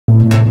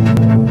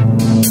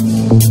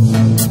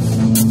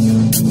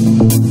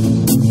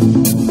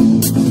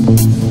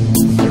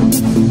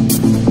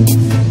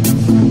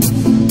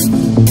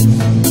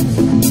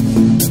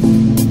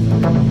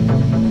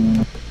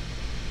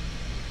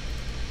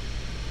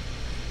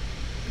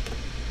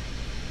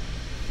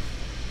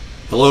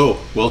Hello,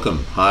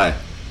 welcome, hi.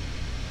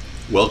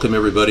 Welcome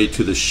everybody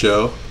to the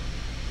show.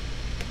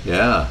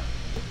 Yeah,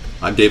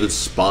 I'm David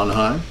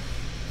Sponheim,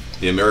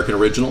 the American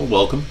original,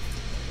 welcome.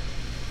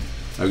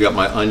 I've got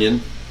my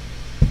onion.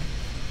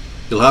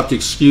 You'll have to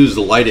excuse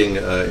the lighting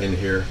in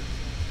here.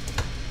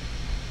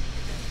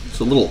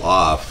 It's a little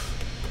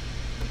off,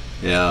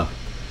 yeah.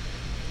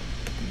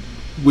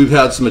 We've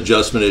had some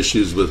adjustment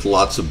issues with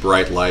lots of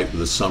bright light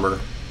this summer.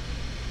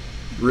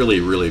 Really,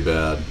 really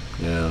bad,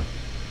 yeah.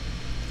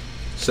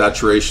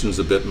 Saturation's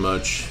a bit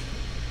much.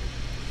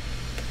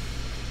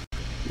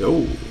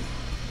 Oh,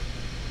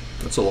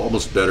 that's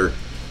almost better.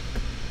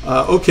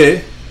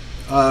 Okay,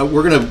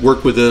 we're gonna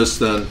work with this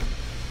then.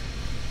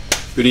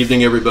 Good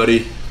evening,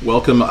 everybody.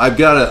 Welcome. I've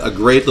got a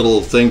great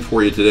little thing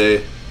for you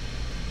today.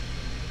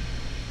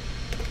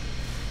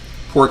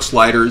 Pork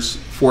sliders,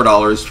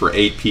 $4 for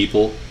 8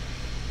 people.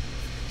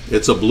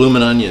 It's a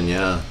bloomin' onion,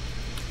 yeah.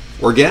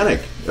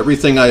 Organic.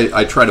 Everything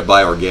I try to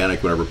buy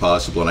organic whenever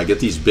possible, and I get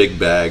these big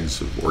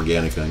bags of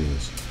organic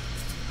onions.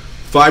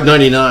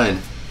 $5.99.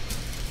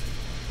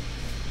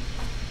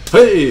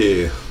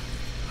 Hey!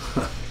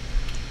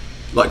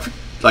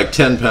 like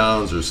 10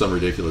 pounds or some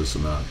ridiculous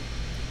amount.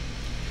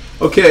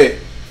 Okay,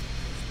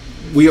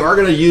 we are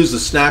going to use the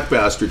Snack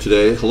Master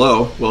today.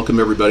 Hello,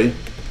 welcome everybody.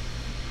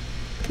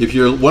 If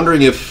you're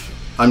wondering if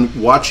I'm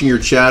watching your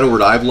chat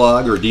over at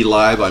iVlog or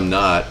DLive, I'm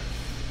not.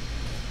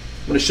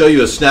 I'm going to show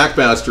you a Snack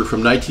Master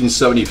from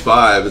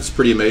 1975. It's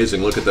pretty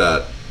amazing. Look at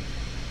that.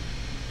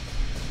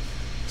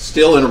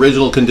 Still in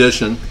original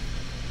condition.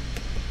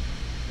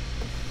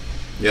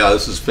 Yeah,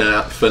 this is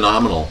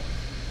phenomenal.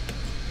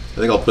 I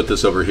think I'll put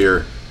this over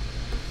here.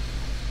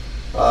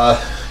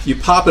 You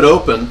pop it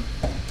open,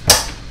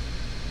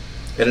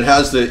 and it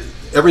has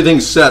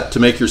everything's set to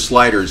make your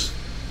sliders.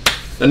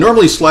 And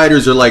normally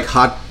sliders are like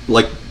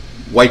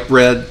white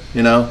bread,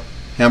 you know,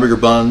 hamburger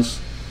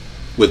buns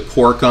with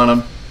pork on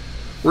them.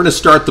 We're going to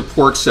start the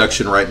pork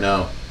section right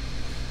now.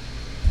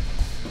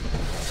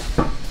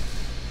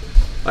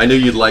 I knew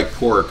you'd like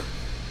pork,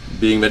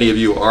 being many of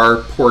you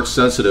are pork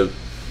sensitive.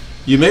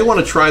 You may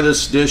want to try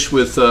this dish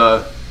with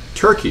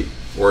turkey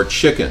or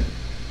chicken.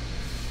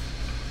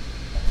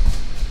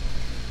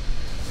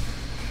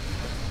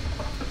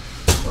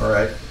 All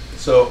right,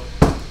 so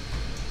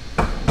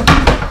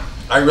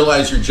I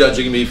realize you're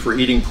judging me for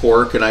eating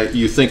pork, and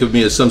you think of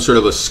me as some sort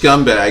of a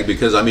scumbag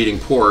because I'm eating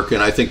pork,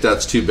 and I think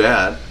that's too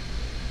bad.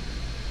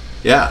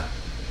 Yeah,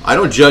 I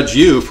don't judge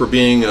you for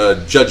being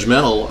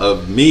judgmental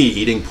of me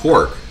eating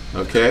pork,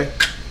 okay?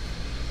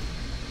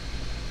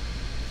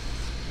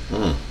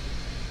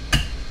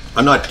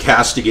 I'm not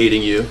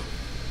castigating you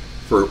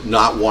for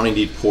not wanting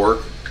to eat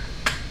pork.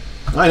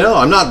 I know,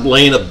 I'm not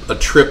laying a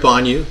trip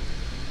on you.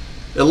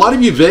 A lot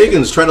of you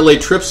vegans try to lay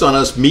trips on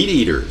us meat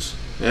eaters.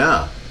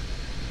 Yeah.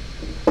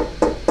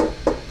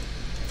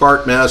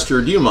 Fart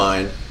Master, do you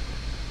mind?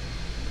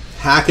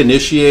 Hack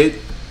Initiate?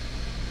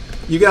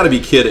 You gotta be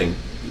kidding.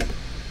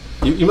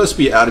 You must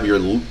be out of your...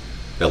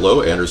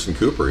 Hello, Anderson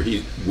Cooper.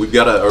 We've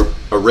got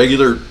a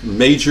regular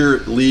major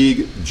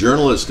league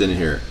journalist in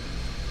here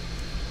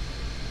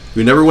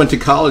who never went to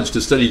college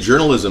to study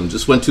journalism,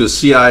 just went to a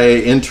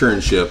CIA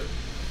internship.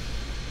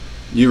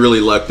 You really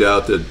lucked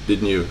out,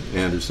 didn't you,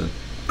 Anderson?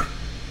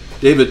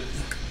 David,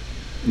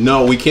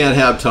 no, we can't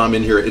have Tom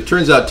in here. It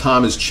turns out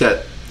Tom is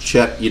Chet,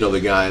 you know, the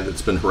guy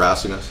that's been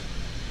harassing us.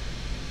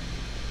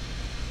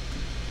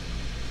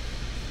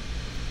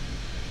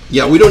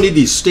 Yeah, we don't need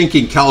these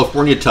stinking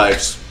California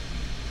types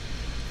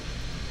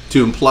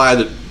to imply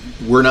that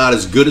we're not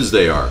as good as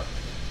they are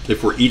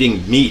if we're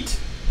eating meat.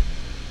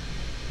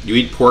 You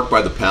eat pork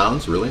by the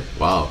pounds, really?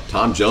 Wow,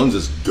 Tom Jones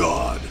is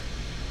God.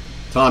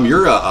 Tom,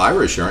 you're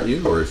Irish, aren't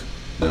you? Or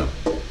no?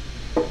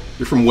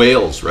 You're from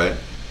Wales, right?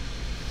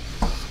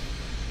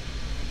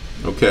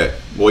 Okay,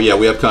 well, yeah,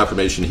 we have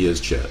confirmation he is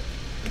Chet.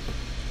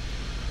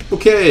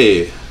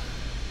 Okay,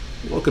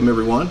 welcome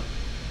everyone.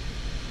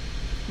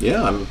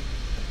 Yeah, I'm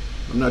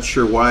not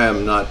sure why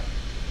I'm not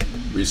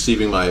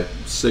receiving my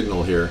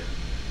signal here.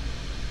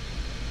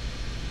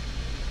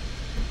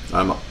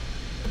 I'm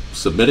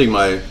submitting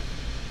my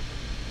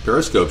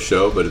Periscope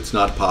show, but it's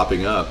not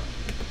popping up.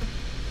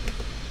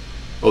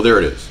 Oh, there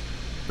it is.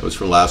 That was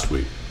from last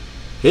week.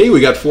 Hey,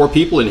 we got 4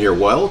 people in here.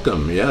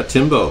 Welcome. Yeah,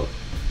 Timbo.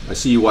 I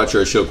see you watch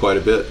our show quite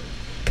a bit.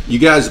 You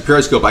guys at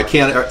Periscope, I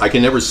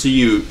can never see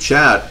you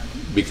chat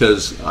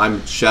because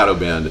I'm shadow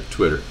banned at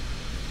Twitter.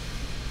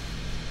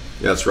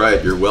 That's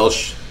right, you're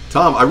Welsh.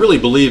 Tom, I really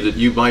believe that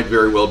you might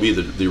very well be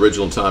the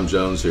original Tom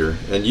Jones here.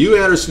 And you,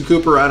 Anderson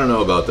Cooper, I don't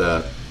know about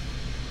that.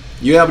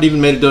 You haven't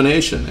even made a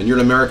donation, and you're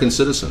an American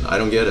citizen. I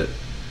don't get it.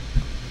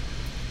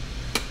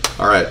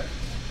 All right.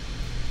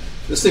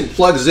 This thing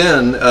plugs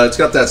in. It's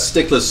got that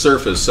stickless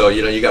surface, so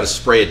you got to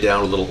spray it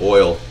down with a little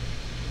oil.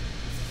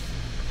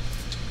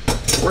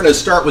 We're going to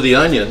start with the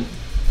onion.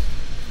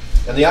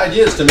 And the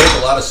idea is to make a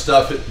lot of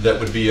stuff that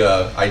would be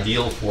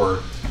ideal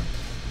for...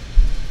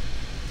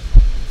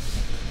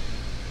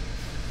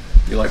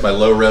 You like my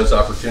low-res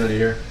opportunity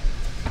here?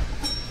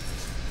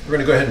 We're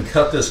going to go ahead and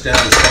cut this down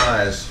to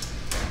size.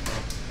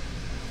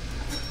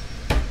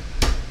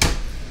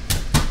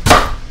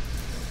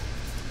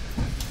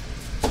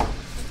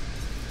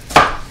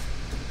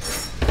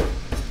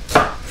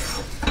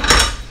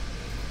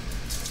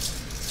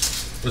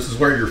 is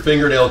where your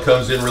fingernail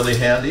comes in really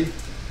handy.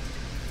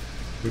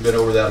 We've been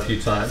over that a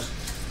few times.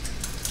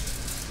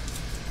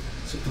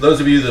 So for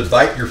those of you that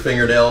bite your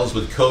fingernails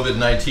with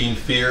COVID-19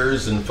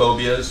 fears and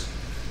phobias,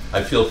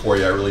 I feel for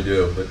you, I really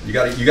do. But you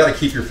gotta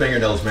keep your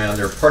fingernails, man.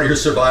 They're part of your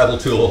survival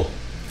tool.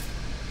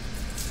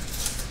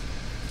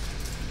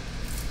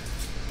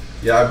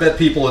 Yeah, I've met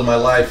people in my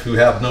life who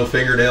have no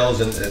fingernails,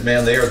 and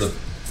man,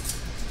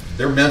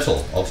 they're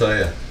mental, I'll tell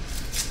you.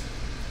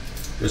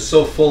 They're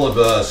so full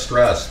of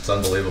stress, it's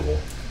unbelievable.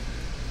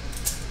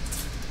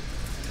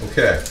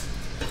 Okay.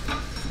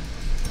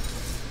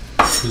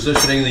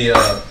 Positioning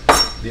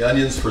the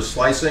onions for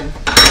slicing.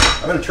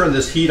 I'm going to turn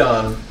this heat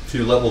on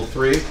to level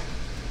 3.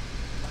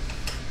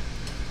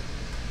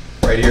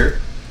 Right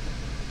here.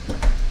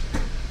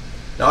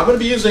 Now I'm going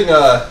to be using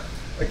a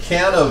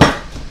can of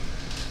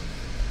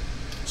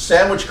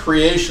Sandwich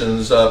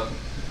Creations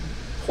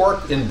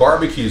pork in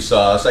barbecue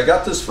sauce. I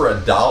got this for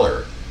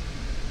 $1.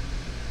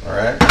 All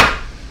right.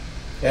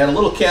 And a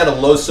little can of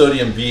low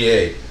sodium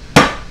V8.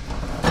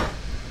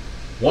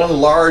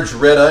 1 large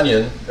red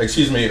onion,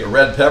 excuse me, a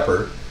red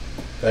pepper.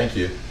 Thank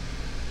you.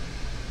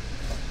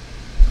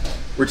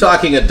 We're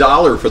talking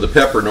 $1 for the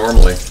pepper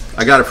normally.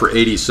 I got it for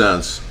 80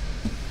 cents.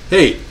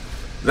 Hey,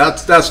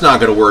 that's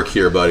not going to work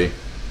here, buddy.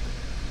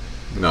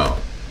 No.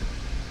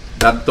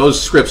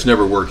 Those scripts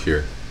never work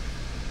here.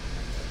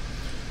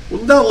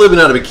 We're not living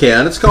out of a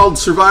can. It's called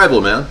survival,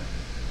 man.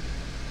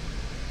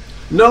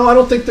 No, I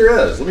don't think there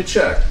is. Let me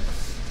check.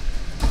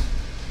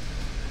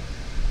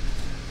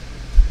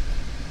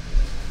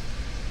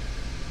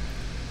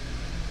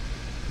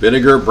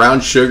 Vinegar,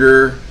 brown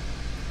sugar,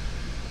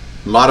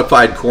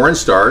 modified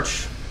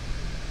cornstarch.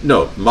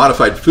 No,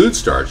 modified food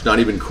starch, not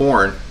even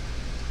corn.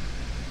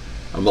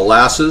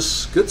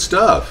 Molasses, good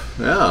stuff.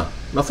 Yeah,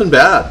 nothing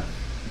bad.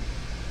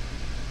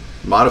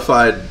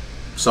 Modified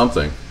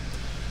something.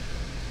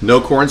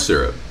 No corn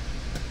syrup.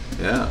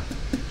 Yeah.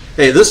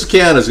 Hey, this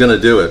can is going to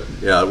do it.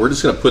 Yeah, we're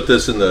just going to put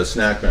this in the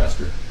Snack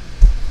Master.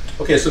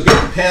 Okay, so get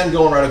the pan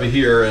going right over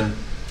here, and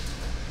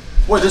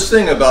boy, this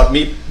thing about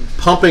me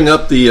pumping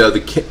up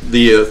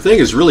the thing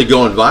is really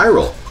going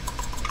viral.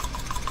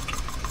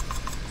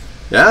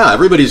 Yeah,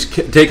 everybody's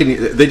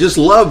taking. They just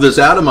love this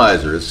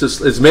atomizer.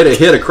 It's made a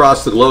hit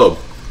across the globe.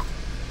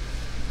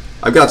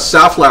 I've got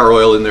safflower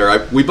oil in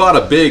there. We bought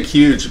a big,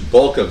 huge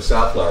bulk of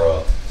safflower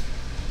oil.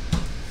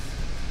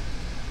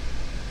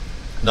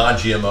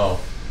 Non-GMO.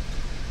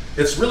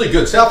 It's really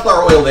good.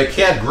 Safflower oil, they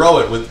can't grow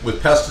it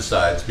with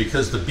pesticides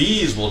because the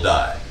bees will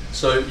die.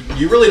 So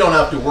you really don't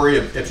have to worry.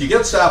 If you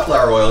get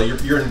safflower oil,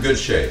 you're in good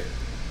shape.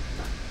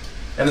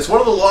 And it's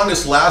one of the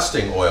longest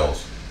lasting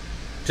oils.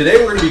 Today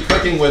we're going to be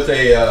cooking with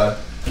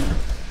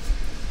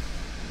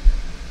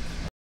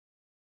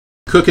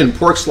cooking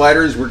pork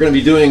sliders. We're going to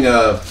be doing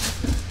a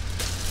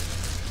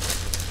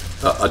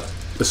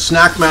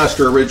Snack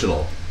Master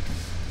original.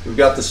 We've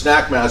got the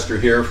Snack Master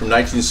here from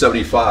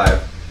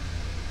 1975.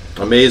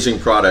 Amazing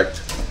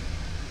product.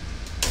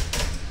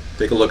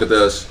 Take a look at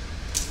this.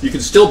 You can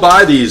still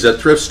buy these at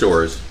thrift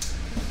stores.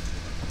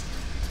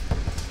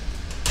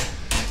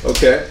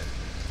 Okay.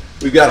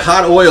 We've got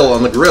hot oil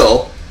on the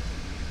grill.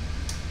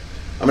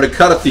 I'm going to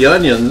cut up the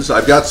onions.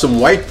 I've got some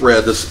white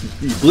bread that's,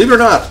 believe it or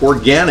not,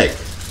 organic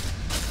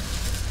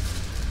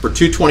for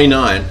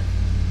 $2.29.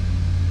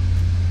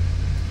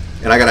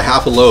 And I got a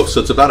half a loaf,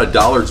 so it's about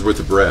 $1 worth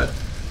of bread.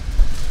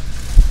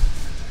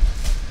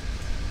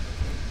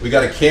 We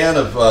got a can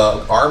of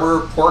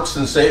Armour pork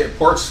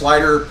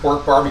slider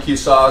pork barbecue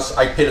sauce.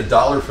 I paid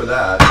 $1 for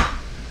that.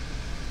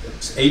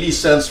 It's 80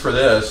 cents for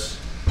this,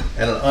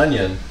 and an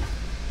onion.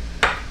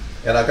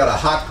 And I've got a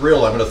hot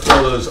grill. I'm going to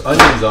throw those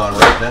onions on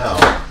right now.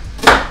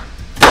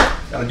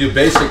 Got to do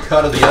basic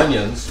cut of the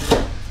onions.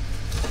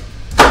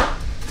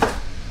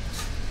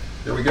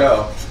 There we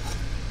go.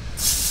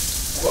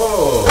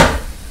 Whoa,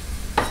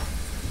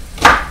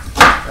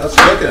 that's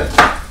cooking.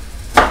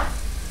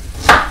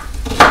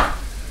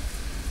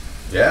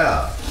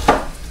 Yeah.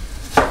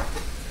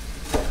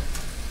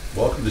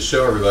 Welcome to the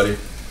show, everybody.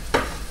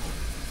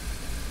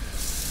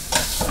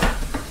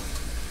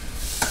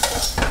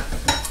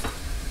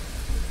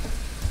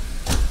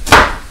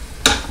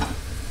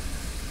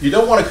 You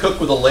don't want to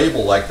cook with a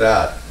label like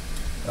that.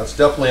 That's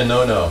definitely a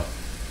no-no.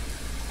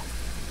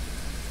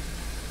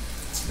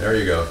 There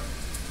you go.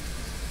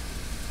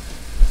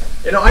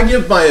 You know, I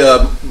give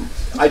my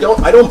I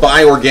don't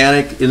buy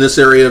organic in this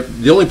area.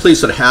 The only place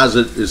that has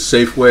it is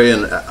Safeway,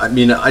 and I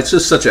mean, it's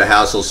just such a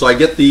hassle. So I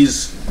get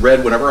these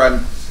red whenever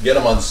I get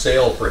them on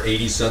sale for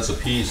 80 cents a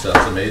piece. That's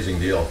an amazing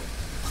deal.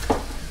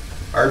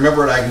 I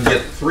remember I can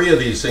get 3 of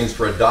these things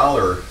for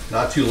 $1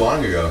 not too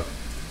long ago.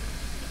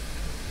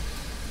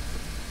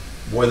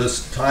 Boy,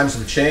 times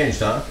have changed,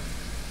 huh?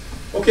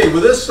 Okay,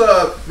 with this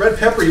red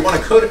pepper, you want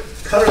to cut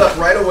it up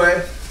right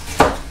away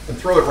and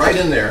throw it right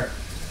in there.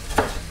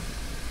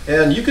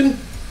 And you can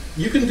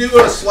do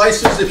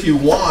slices if you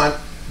want.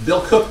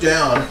 They'll cook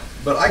down,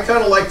 but I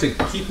kind of like to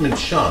keep them in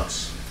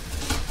chunks.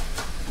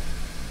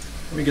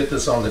 Let me get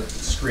this on the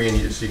screen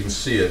so you can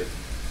see it.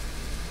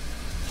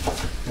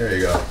 There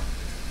you go.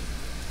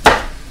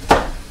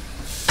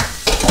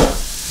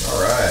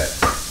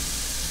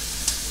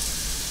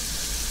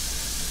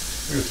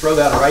 throw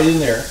that right in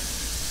there.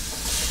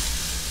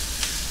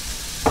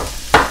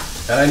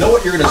 And I know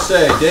what you're going to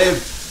say,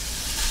 Dave.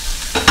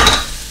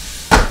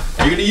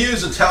 You're going to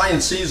use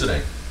Italian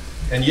seasoning.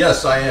 And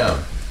yes, I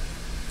am.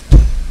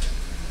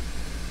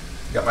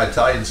 Got my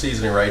Italian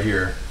seasoning right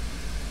here.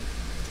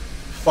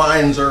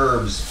 Fines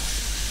herbs.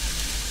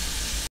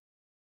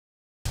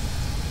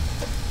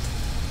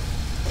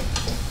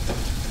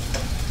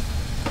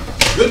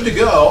 Good to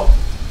go.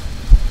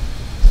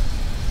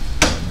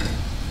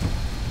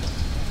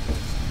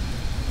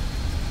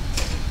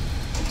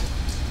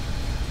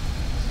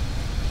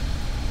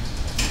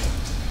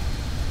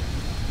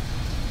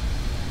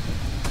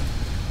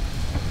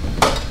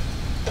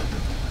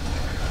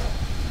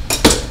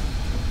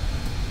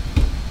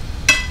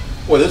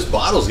 Boy, this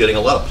bottle's getting a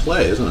lot of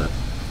play, isn't it?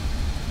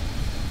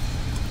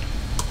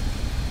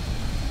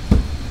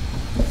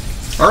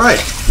 All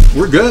right,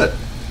 we're good.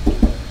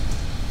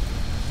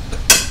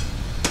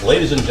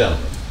 Ladies and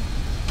gentlemen,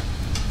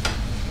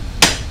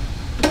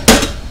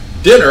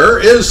 dinner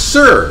is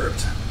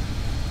served.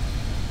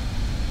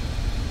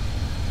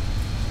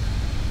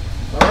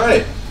 All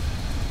right.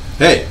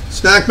 Hey,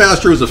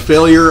 Snackmaster was a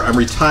failure. I'm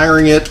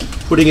retiring it,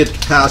 putting it to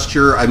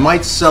pasture. I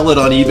might sell it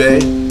on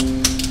eBay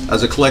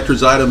as a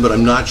collector's item, but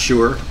I'm not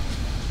sure.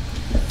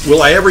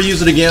 Will I ever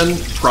use it again?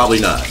 Probably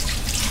not.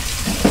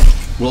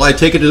 Will I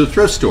take it to the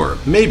thrift store?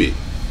 Maybe.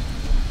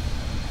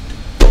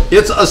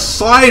 It's a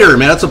slider,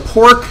 man. It's a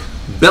pork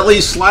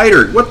belly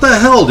slider. What the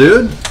hell,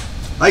 dude?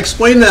 I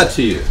explained that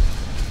to you.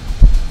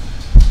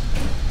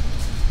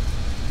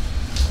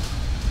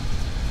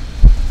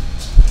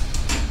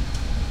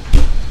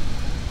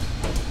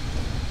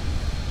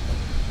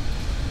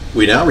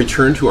 We now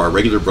return to our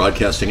regular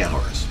broadcasting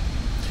hours.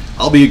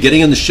 I'll be getting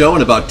in the show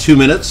in about 2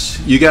 minutes.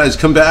 You guys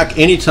come back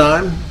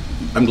anytime.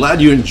 I'm glad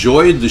you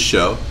enjoyed the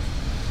show.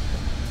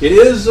 It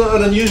is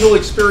an unusual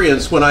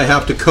experience when I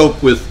have to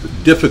cope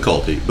with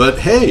difficulty, but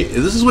hey,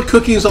 this is what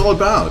cooking is all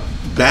about.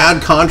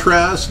 Bad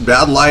contrast,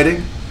 bad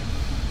lighting.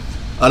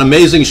 An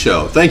amazing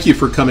show. Thank you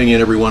for coming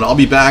in, everyone. I'll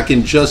be back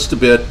in just a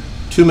bit.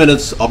 2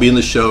 minutes, I'll be in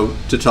the show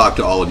to talk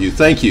to all of you.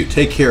 Thank you.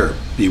 Take care.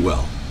 Be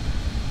well.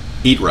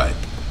 Eat right.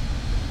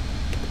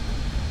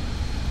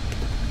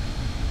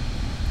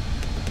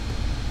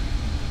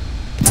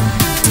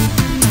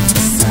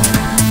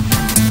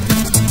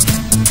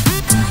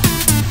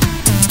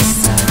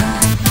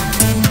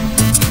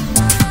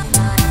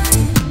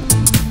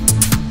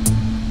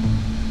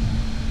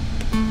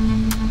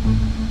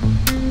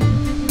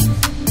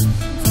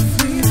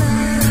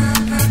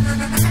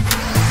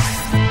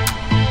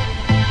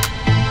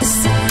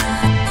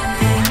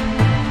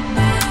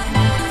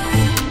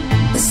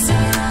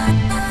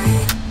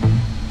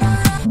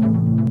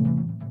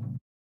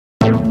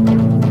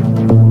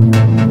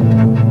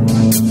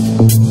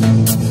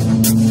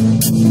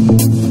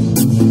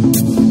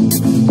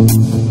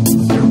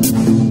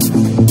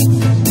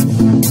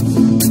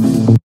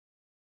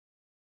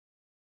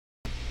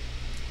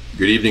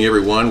 Good evening,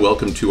 everyone.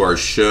 Welcome to our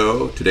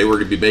show. Today we're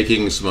going to be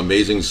making some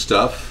amazing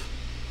stuff.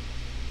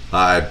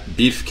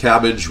 Beef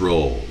cabbage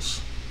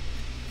rolls.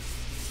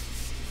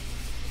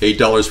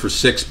 $8 for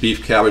 6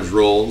 beef cabbage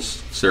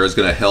rolls. Sarah's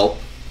going to help.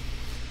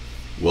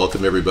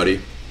 Welcome,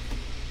 everybody.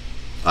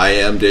 I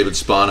am David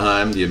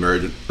Sponheim, the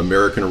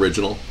American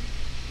original.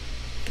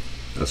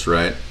 That's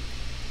right.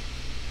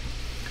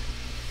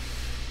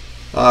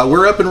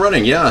 We're up and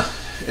running, yeah.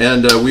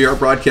 And we are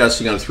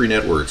broadcasting on 3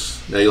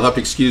 networks. Now you'll have to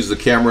excuse the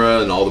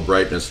camera and all the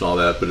brightness and all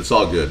that, but it's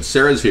all good.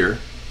 Sarah's here.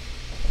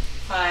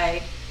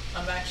 Hi.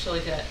 I'm actually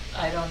good.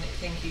 I don't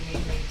think you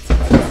need me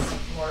since there's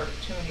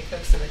too many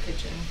cooks in the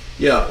kitchen.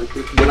 Yeah.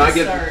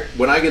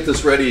 When I get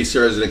this ready,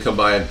 Sarah's going to come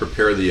by and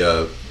prepare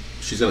the.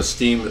 She's going to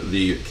steam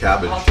the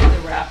cabbage. I'll do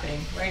the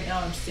wrapping. Right now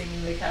I'm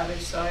steaming the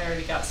cabbage, so I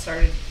already got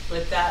started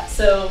with that.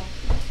 So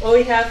what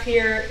we have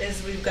here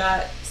is we've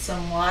got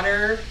some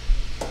water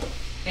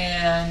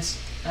and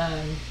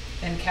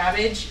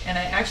cabbage, and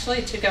I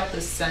actually took out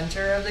the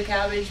center of the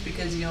cabbage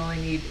because you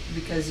need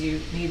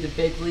the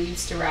big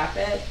leaves to wrap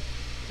it,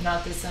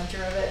 not the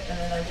center of it, and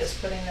then I'm just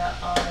putting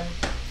that on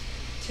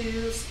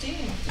to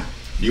steam.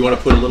 Do you want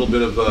to put a little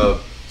bit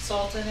of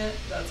salt in it?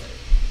 That's it.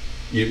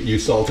 You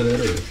salted it?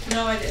 Or?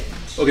 No, I didn't.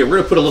 Okay, we're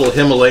going to put a little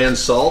Himalayan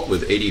salt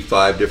with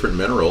 85 different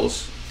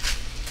minerals.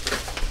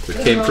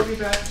 I'll be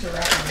back to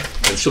wrap them.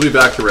 And she'll be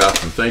back to wrap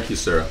them. Thank you,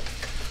 Sarah.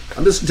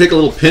 I'm just going to take a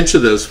little pinch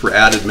of this for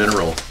added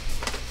mineral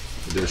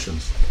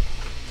additions.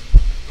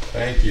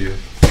 Thank you.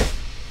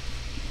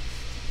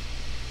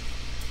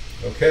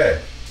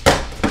 Okay.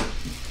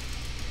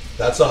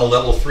 That's on a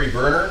level 3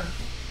 burner.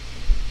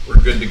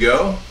 We're good to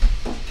go.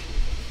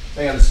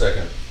 Hang on a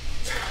second.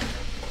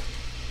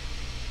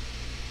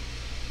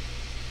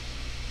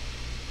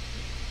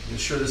 You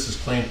sure this is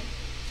clean?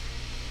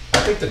 I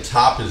think the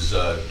top is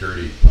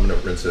dirty. I'm going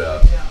to rinse it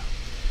out. Yeah.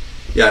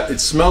 Yeah, it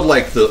smelled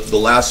like the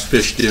last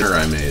fish dinner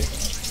I made.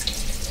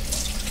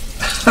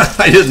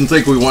 I didn't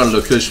think we wanted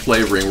a fish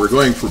flavoring. We're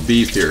going for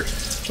beef here.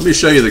 Let me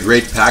show you the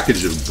great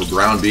package of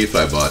ground beef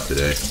I bought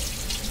today.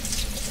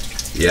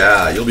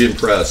 Yeah, you'll be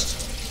impressed.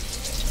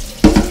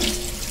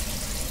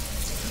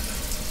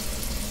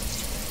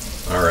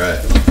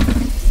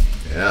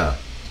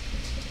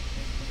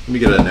 Let me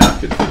get a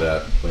napkin for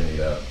that, cleaning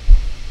it out.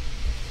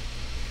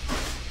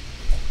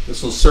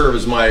 This will serve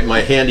as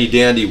my handy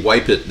dandy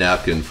wipe it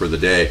napkin for the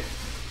day.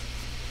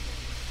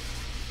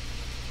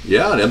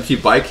 Yeah, an empty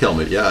bike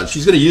helmet. Yeah, and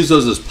she's going to use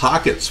those as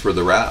pockets for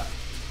the wrap.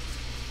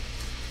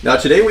 Now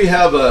today we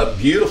have a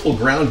beautiful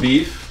ground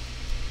beef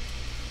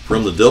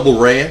from the Double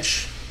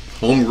Ranch,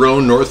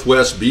 homegrown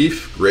Northwest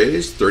beef,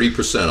 raised,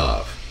 30%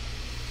 off.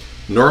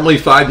 Normally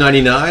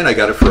 $5.99, I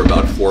got it for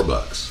about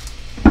 $4.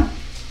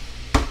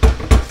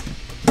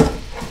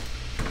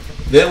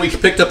 Then we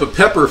picked up a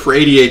pepper for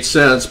 88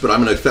 cents, but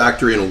I'm going to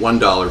factor in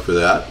 $1 for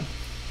that.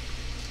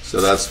 So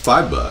that's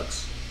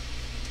 $5.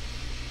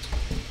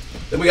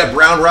 Then we got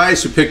brown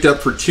rice we picked up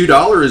for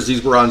 $2.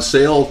 These were on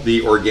sale,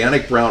 the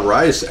organic brown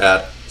rice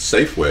at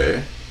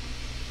Safeway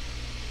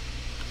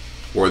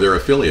or their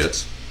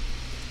affiliates.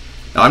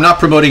 Now, I'm not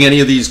promoting any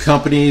of these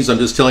companies. I'm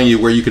just telling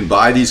you where you can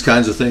buy these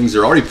kinds of things.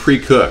 They're already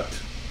pre-cooked.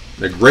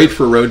 They're great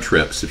for road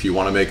trips if you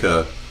want to make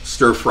a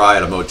stir fry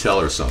at a motel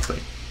or something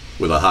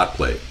with a hot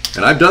plate.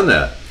 And I've done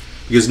that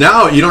because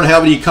now you don't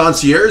have any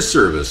concierge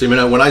service. I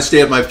mean, when I stay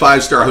at my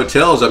 5-star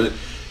hotels,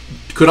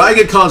 could I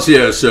get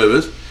concierge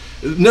service?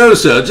 No,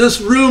 sir,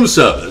 just room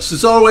service.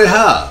 That's all we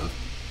have.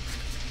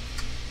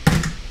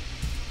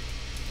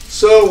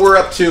 So we're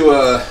up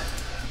to,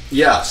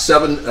 yeah,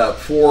 $7,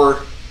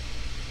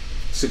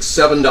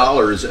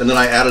 and then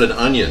I added an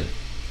onion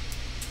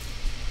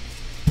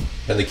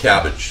and the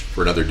cabbage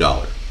for another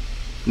 $1.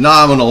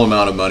 Nominal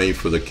amount of money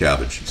for the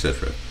cabbage,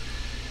 etc.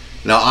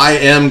 Now I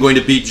am going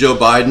to beat Joe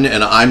Biden,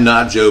 and I'm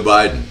not Joe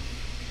Biden.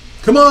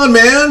 Come on,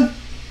 man.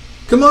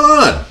 Come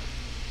on.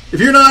 If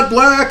you're not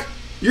black,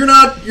 you're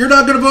not going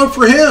to vote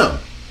for him.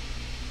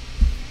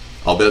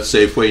 I'll bet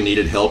Safeway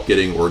needed help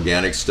getting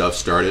organic stuff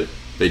started.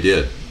 They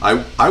did.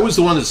 I was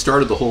the one that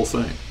started the whole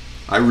thing.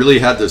 I really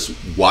had this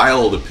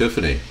wild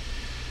epiphany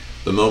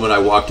the moment I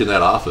walked in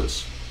that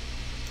office.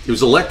 It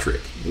was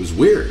electric. It was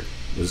weird.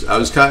 I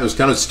was kind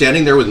of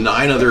standing there with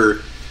 9 other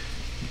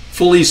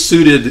fully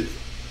suited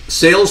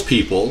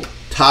salespeople,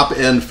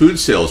 top-end food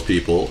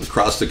salespeople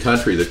across the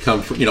country that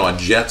come from, on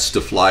jets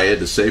to fly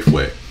into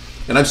Safeway.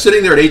 And I'm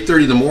sitting there at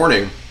 8:30 in the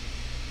morning,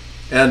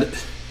 and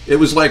it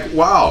was like,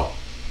 wow.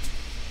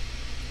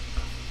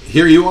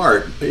 Here you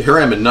are. Here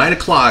I am at 9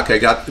 o'clock. I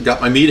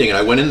got my meeting, and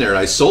I went in there and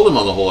I sold him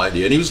on the whole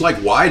idea. And he was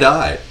like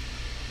wide-eyed.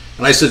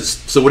 And I said,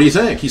 so what do you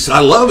think? He said, I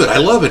love it. I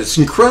love it. It's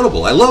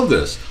incredible. I love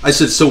this. I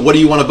said, so what do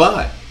you want to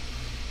buy?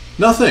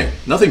 Nothing.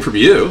 Nothing from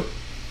you.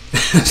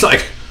 It's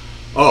like,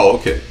 oh,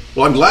 okay.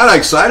 Well, I'm glad I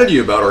excited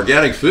you about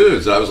organic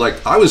foods. I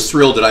was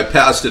thrilled that I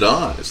passed it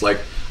on. It's like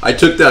I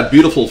took that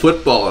beautiful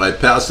football and I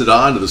passed it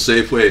on to the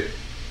Safeway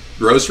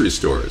grocery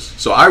stores.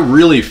 So I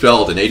really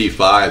felt in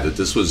 '85 that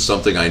this was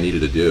something I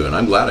needed to do, and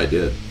I'm glad I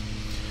did.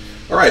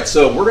 All right,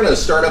 so we're going to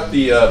start up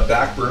the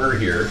back burner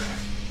here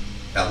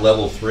at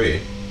level 3.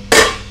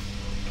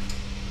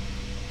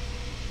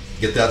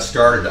 Get that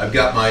started. I've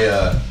got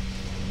my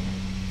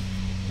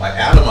my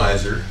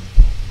atomizer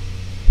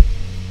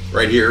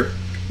right here.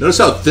 Notice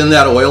how thin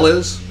that oil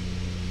is?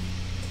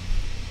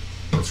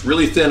 It's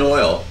really thin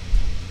oil.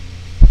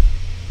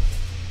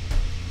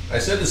 I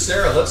said to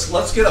Sarah,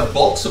 let's get a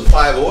bulk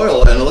supply of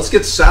oil, and let's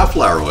get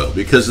safflower oil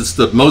because it's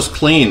the most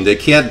clean. They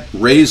can't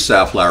raise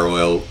safflower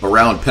oil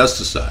around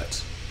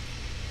pesticides.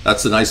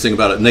 That's the nice thing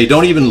about it. And they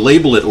don't even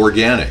label it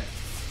organic.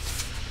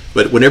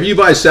 But whenever you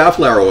buy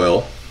safflower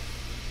oil,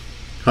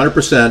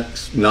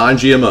 100%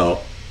 non-GMO,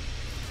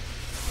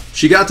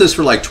 she got this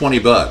for like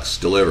 $20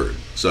 delivered.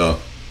 So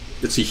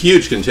it's a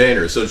huge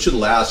container, so it should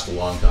last a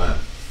long time.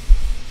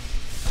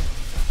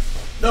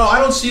 No, I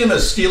don't see him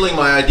as stealing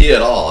my idea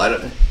at all.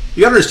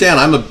 You gotta understand,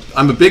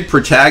 I'm a big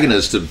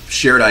protagonist of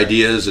shared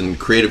ideas and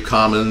Creative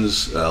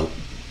Commons.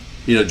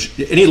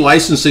 Any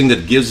licensing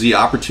that gives the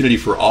opportunity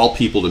for all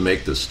people to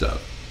make this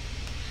stuff.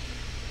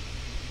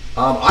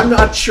 I'm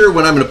not sure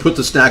when I'm going to put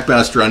the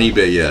Snackmaster on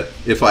eBay yet,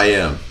 if I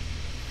am.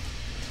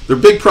 The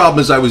big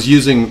problem is I was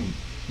using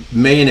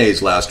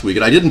mayonnaise last week,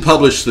 and I didn't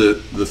publish the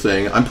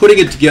thing. I'm putting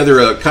it together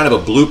a kind of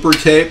a blooper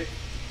tape.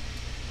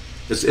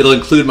 It'll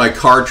include my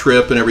car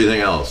trip and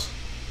everything else.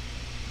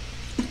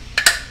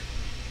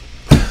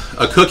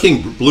 A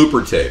cooking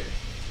blooper tape.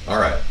 All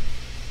right.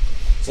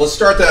 So let's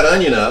start that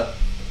onion up.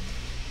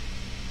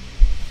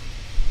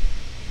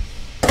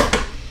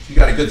 You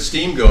got a good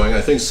steam going.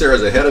 I think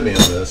Sarah's ahead of me on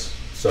this.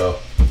 So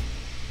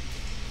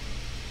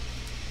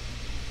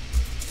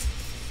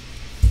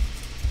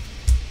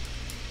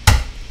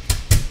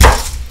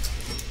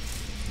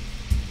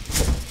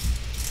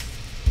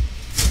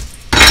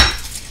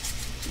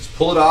just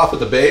pull it off at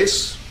the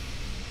base.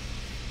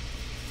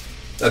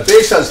 That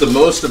base has the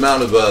most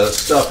amount of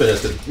stuff in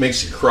it that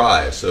makes you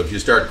cry. So if you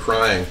start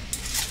crying,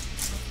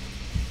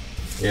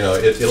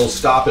 it'll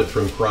stop it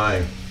from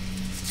crying.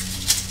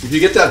 If you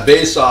get that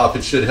base off,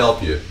 it should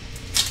help you.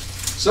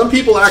 Some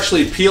people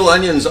actually peel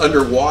onions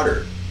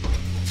underwater.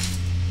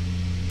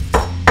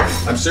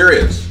 I'm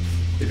serious.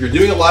 If you're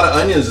doing a lot of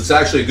onions, it's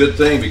actually a good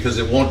thing because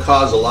it won't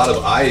cause a lot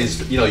of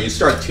eyes. You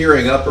start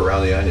tearing up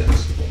around the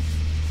onions.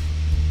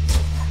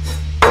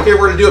 Okay,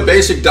 we're going to do a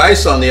basic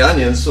dice on the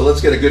onions, so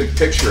let's get a good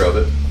picture of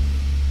it.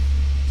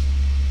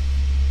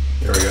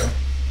 There we go.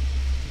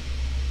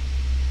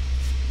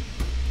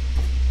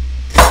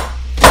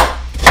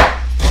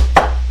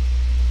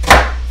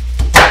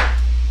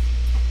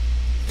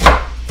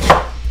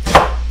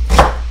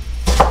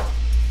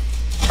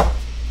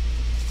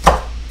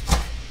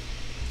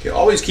 Okay,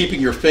 always keeping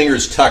your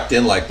fingers tucked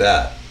in like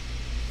that.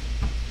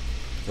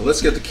 Now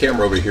let's get the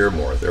camera over here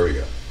more. There we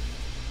go.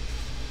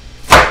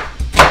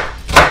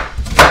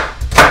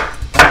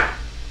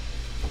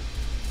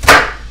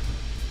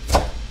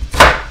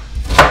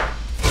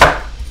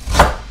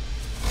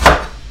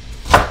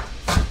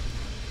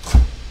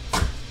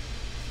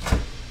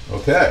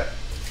 Okay.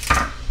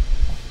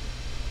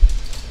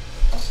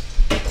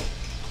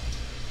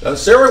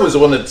 Sarah was the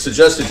one that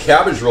suggested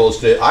cabbage rolls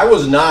today. I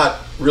was not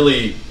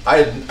really,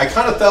 I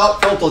kind of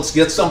felt let's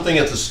get something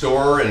at the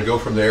store and go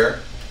from there.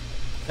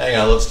 Hang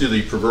on, let's do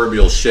the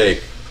proverbial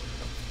shake.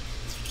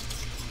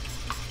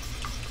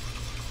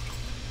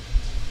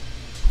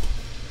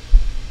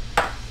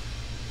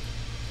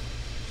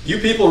 You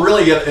people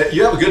really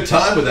you have a good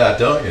time with that,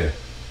 don't you?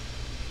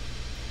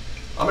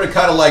 I'm going to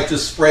kind of like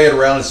just spray it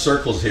around in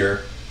circles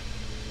here.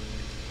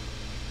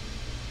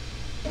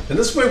 And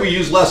this way we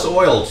use less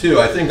oil too.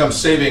 I think I'm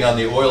saving on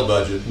the oil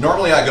budget.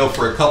 Normally I go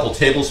for a couple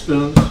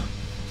tablespoons.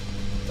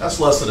 That's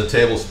less than a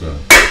tablespoon.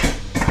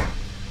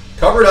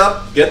 Cover it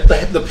up, get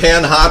the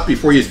pan hot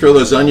before you throw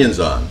those onions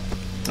on.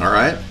 All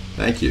right,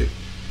 thank you.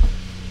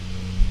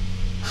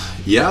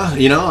 Yeah,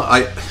 you know,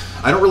 I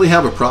don't really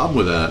have a problem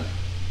with that.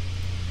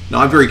 No,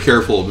 I'm very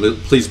careful,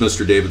 please,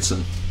 Mr.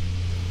 Davidson.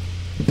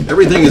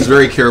 Everything is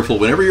very careful.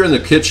 Whenever you're in the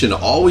kitchen,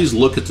 always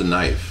look at the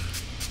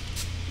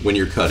knife when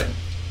you're cutting.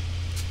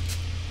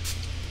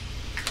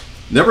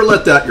 Never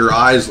let your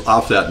eyes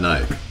off that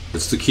knife.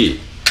 It's the key.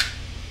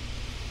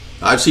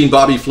 I've seen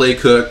Bobby Flay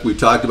cook. We've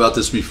talked about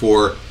this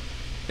before.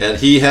 And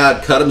he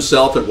had cut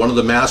himself at one of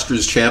the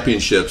Masters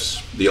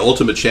Championships, the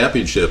Ultimate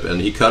Championship,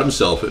 and he cut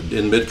himself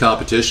in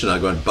mid-competition.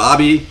 I'm going,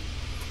 Bobby,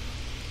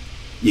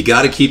 you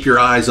got to keep your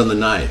eyes on the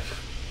knife.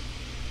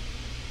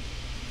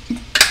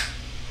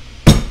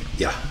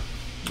 Yeah.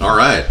 All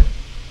right.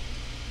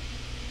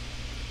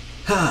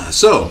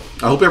 So,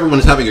 I hope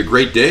everyone's having a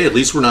great day. At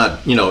least we're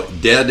not, you know,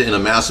 dead in a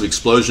massive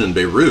explosion in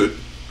Beirut.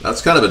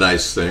 That's kind of a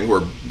nice thing.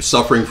 We're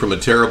suffering from a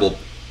terrible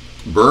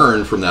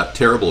burn from that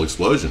terrible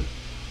explosion.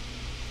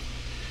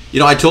 You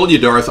know, I told you,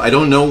 Darth, I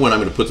don't know when I'm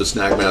going to put the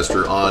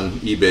Snackmaster on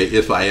eBay,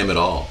 if I am at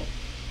all.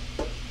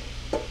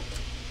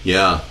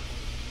 Yeah.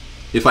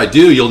 If I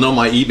do, you'll know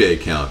my eBay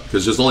account,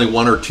 because there's only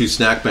 1 or 2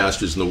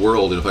 Snackmasters in the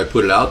world, and if I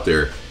put it out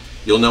there,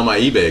 you'll know my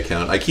eBay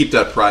account. I keep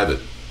that private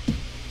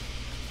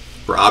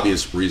for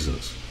obvious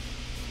reasons.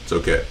 It's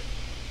okay.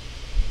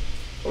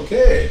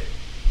 Okay.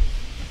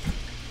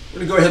 We're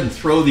going to go ahead and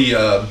throw the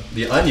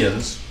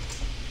onions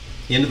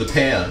into the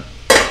pan.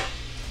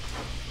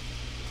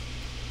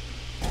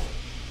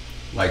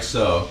 Like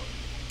so.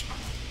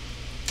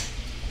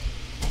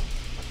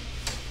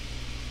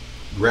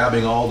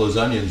 Grabbing all those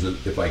onions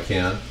if I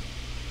can.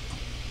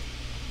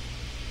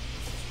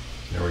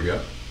 There we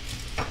go.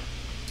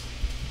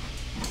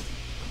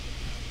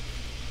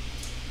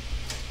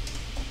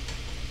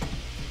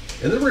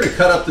 And then we're going to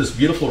cut up this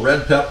beautiful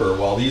red pepper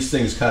while these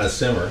things kind of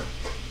simmer.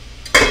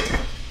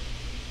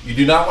 You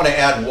do not want to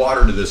add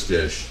water to this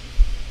dish.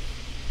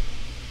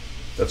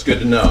 That's good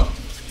to know.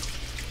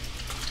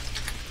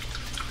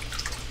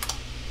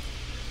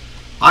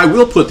 I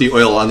will put the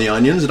oil on the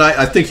onions, and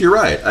I think you're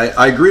right.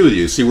 I agree with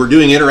you. See, we're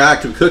doing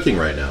interactive cooking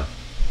right now.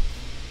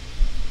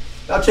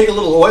 Now take a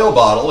little oil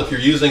bottle if you're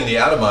using the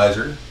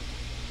atomizer,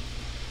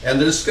 and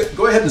just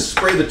go ahead and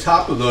spray the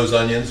top of those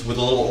onions with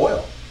a little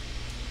oil.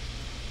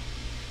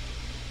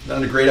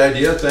 Not a great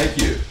idea?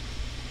 Thank you.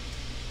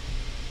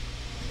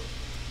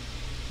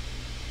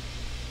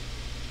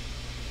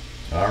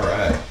 All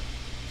right.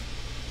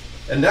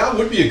 And now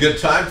would be a good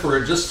time for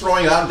just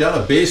throwing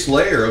down a base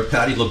layer of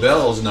Patti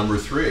LaBelle's number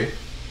 3,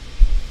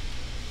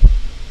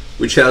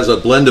 which has a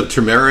blend of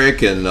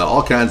turmeric and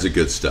all kinds of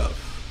good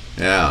stuff.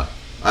 Yeah,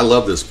 I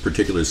love this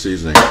particular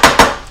seasoning.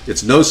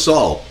 It's no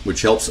salt,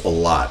 which helps a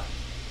lot.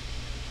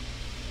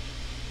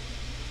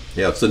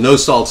 Yeah, it's the no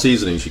salt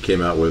seasoning she came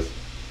out with.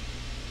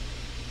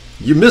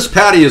 You Miss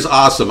Patti is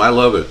awesome. I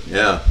love it.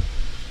 Yeah.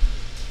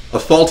 A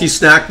faulty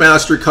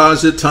Snackmaster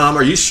caused it, Tom.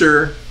 Are you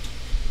sure?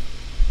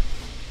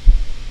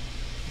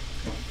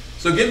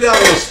 So give that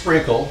a little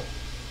sprinkle,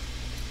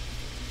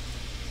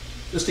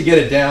 just to get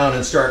it down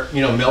and start,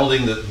 you know,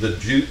 melding the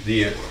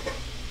juice.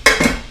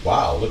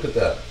 Wow, look at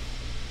that.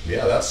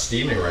 Yeah, that's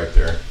steaming right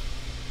there.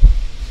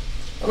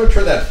 I'm going to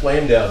turn that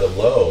flame down to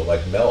low,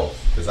 like melt,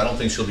 because I don't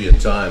think she'll be in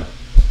time.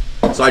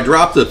 So I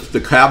dropped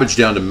the cabbage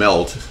down to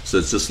melt, so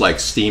it's just like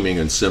steaming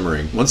and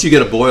simmering. Once you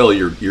get a boil,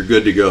 you're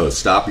good to go.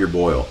 Stop your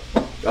boil.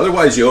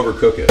 Otherwise, you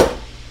overcook it.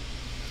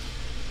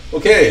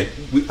 Okay,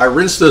 I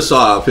rinsed this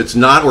off. It's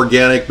not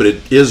organic, but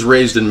it is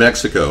raised in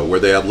Mexico, where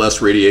they have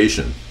less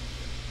radiation.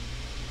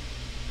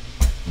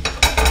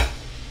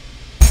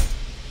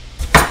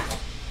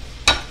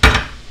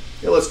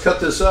 Yeah, let's cut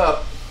this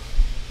up.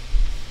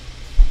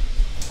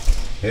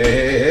 Hey,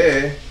 hey,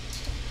 hey.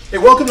 Hey,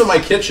 welcome to my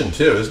kitchen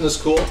too. Isn't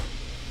this cool?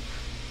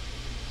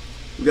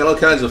 We've got all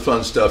kinds of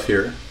fun stuff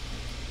here.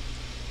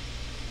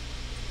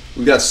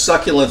 We've got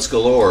succulents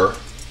galore.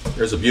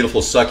 There's a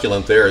beautiful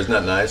succulent there. Isn't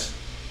that nice?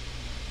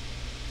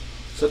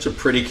 Such a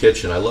pretty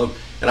kitchen. I love,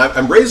 and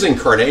I'm raising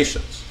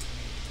carnations.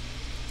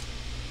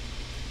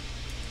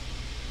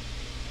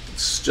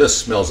 It just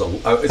smells,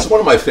 it's one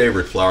of my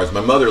favorite flowers.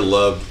 My mother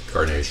loved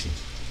carnations.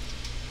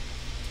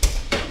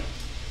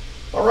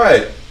 All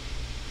right.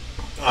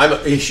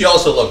 She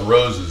also loved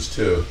roses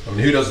too. I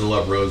mean, who doesn't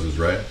love roses,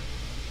 right?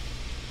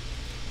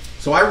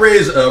 So I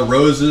raise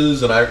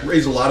roses, and I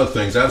raise a lot of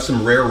things. I have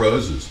some rare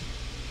roses,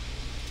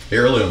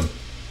 heirloom.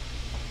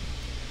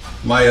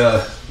 My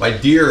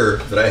deer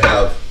that I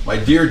have, my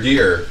deer,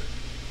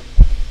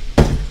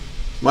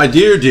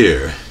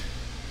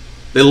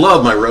 they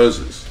love my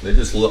roses.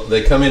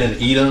 They come in and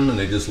eat them, and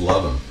they just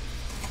love them.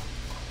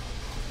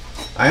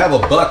 I have a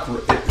buck,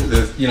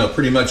 you know,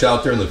 pretty much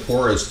out there in the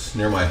forest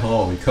near my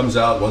home. He comes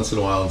out once in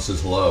a while and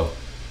says hello.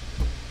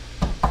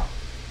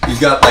 He's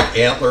got like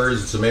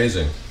antlers. It's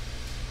amazing.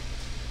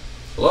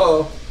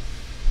 Hello.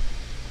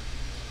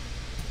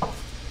 So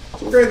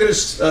we're going to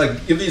just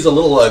give these a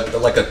little,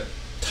 like a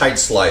tight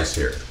slice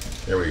here.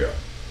 There we go.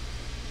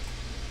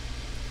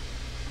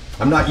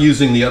 I'm not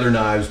using the other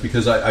knives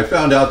because I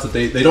found out that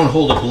they don't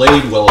hold a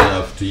blade well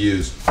enough to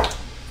use.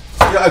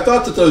 Yeah, I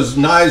thought that those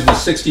knives with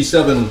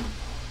 67...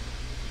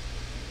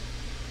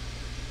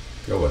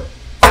 Go away.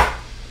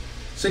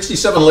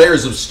 67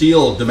 layers of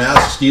steel,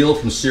 damask steel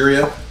from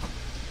Syria.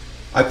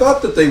 I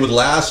thought that they would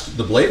last,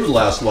 the blade would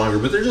last longer,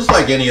 but they're just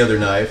like any other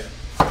knife.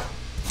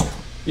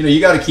 You know, you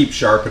got to keep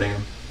sharpening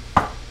them.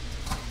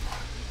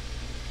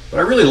 But I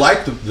really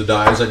like the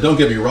knives. Don't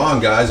get me wrong,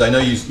 guys. I know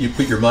you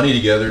put your money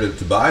together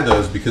to buy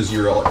those because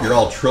you're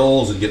all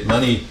trolls and get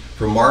money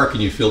from Mark,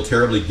 and you feel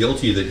terribly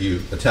guilty that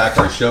you attack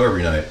our show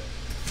every night.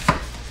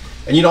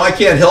 And you know, I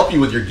can't help you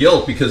with your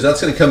guilt because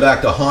that's going to come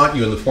back to haunt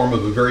you in the form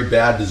of a very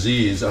bad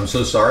disease. I'm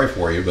so sorry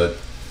for you, but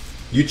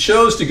you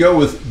chose to go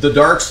with the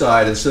dark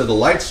side instead of the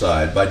light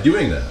side by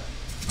doing that.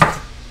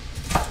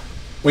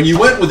 When you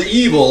went with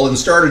evil and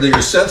started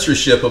your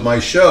censorship of my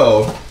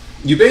show,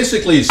 you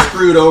basically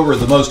screwed over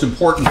the most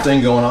important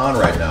thing going on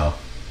right now.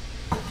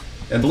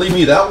 And believe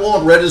me, that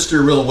won't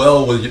register real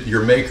well with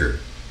your maker.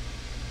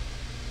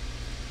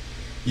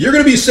 You're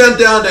going to be sent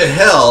down to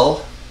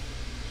hell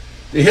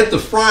to hit the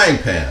frying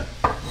pan.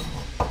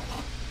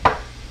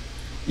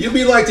 You'll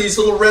be like these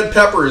little red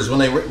peppers when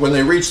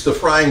they reach the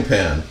frying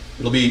pan.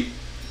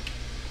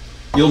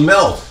 You'll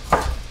melt.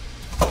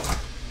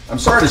 I'm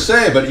sorry to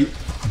say, but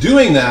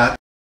doing that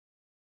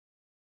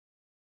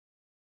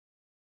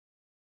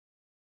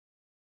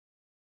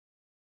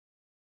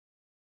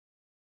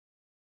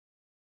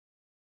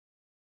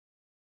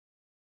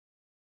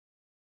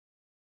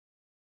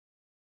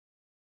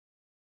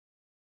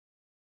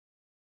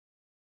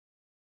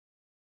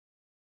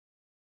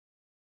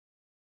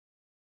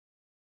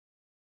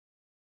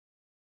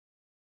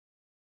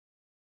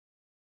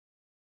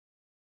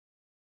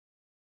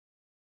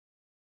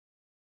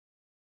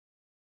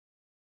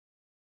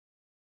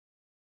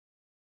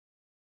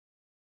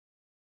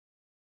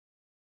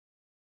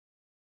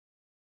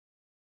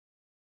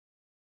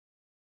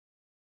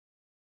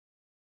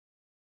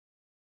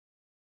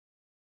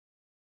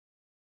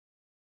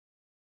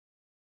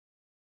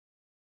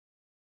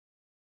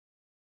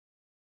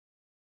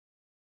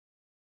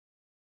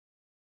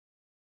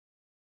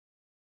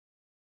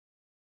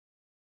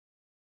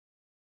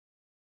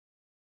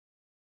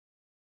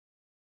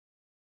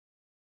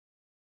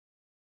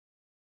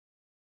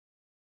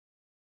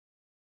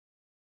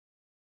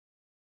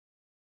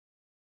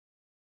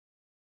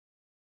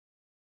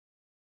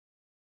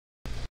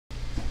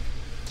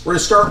we're going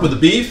to start with the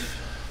beef,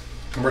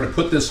 and we're going to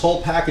put this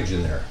whole package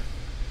in there.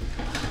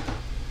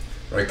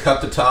 We're going to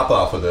cut the top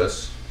off of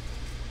this,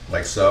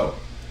 like so.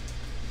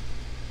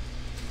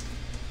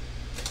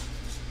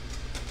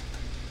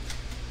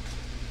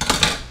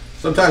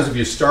 Sometimes if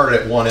you start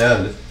at one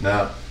end,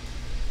 not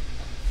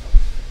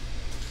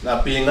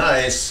being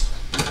nice.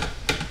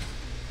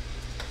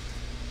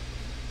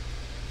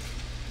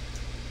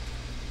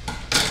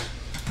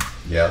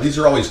 Yeah, these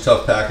are always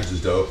tough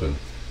packages to open.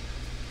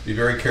 Be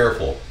very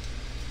careful.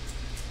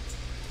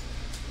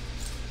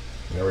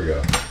 There we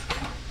go.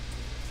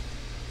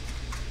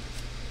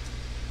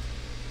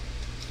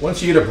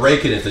 Once you get a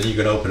break in it, then you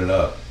can open it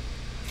up.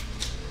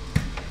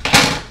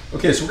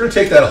 Okay, so we're going to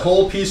take that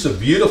whole piece of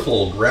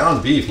beautiful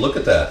ground beef. Look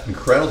at that.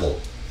 Incredible.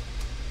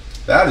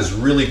 That is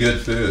really good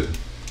food.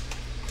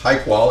 High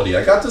quality.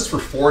 I got this for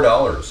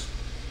 $4.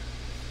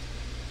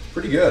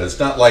 Pretty good. It's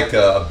not like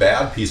a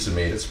bad piece of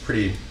meat. It's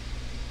big.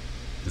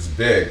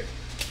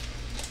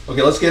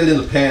 Okay, let's get it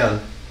in the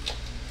pan.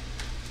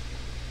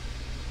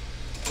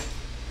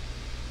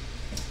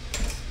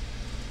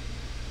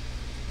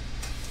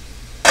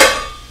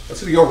 That's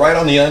going to go right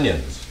on the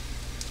onions.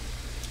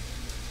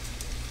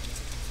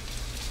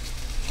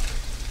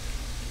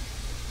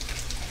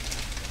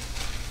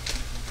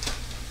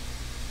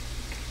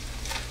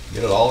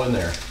 Get it all in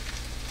there.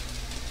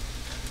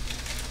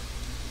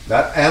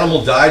 That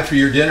animal died for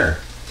your dinner.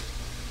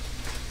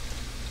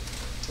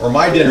 Or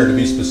my dinner, to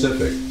be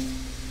specific.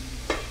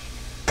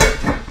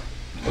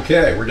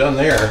 Okay, we're done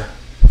there.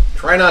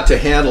 Try not to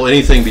handle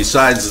anything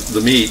besides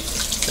the meat,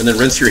 and then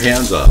rinse your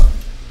hands off.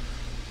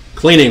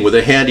 Cleaning with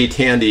a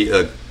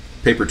handy-dandy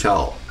paper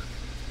towel.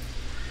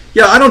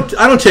 Yeah, I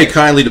don't take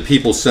kindly to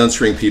people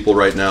censoring people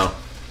right now.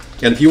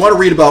 And if you want to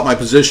read about my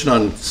position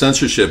on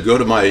censorship, go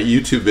to my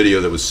YouTube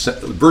video that was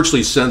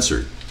virtually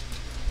censored.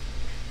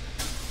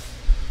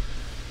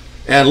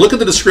 And look at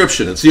the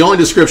description. It's the only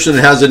description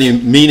that has any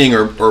meaning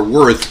or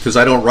worth, because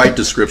I don't write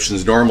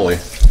descriptions normally.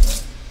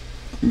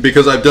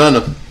 Because I've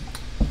done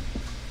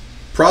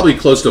probably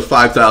close to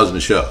 5,000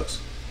 shows.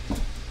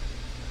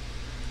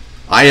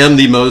 I am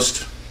the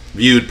most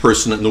viewed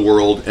person in the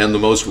world and the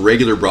most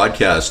regular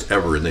broadcast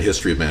ever in the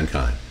history of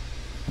mankind.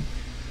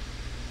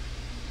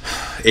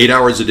 8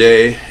 hours a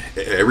day,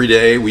 every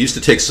day. We used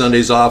to take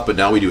Sundays off, but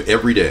now we do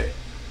every day.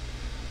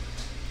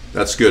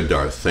 That's good,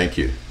 Darth. Thank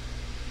you.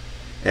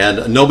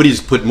 And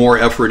nobody's put more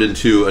effort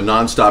into a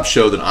nonstop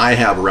show than I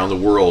have around the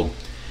world.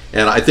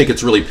 And I think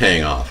it's really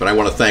paying off. And I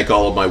want to thank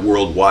all of my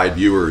worldwide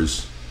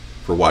viewers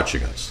for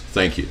watching us.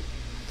 Thank you.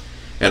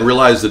 And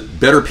realize that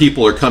better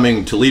people are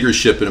coming to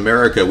leadership in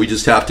America. We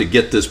just have to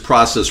get this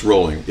process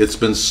rolling. It's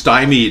been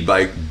stymied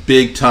by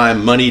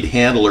big-time moneyed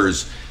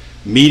handlers,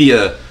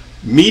 media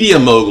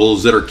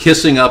moguls that are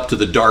kissing up to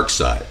the dark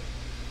side.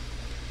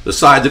 The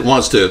side that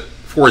wants to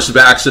force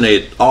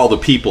vaccinate all the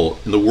people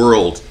in the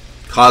world,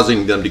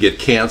 causing them to get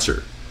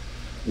cancer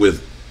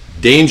with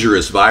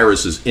dangerous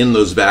viruses in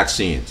those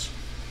vaccines.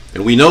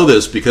 And we know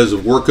this because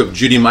of work of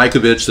Judy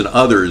Mikovits and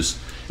others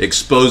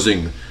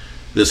exposing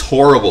this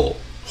horrible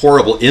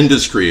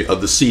industry of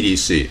the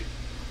CDC.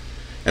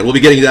 And we'll be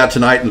getting to that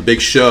tonight in the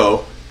big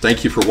show.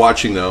 Thank you for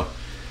watching, though.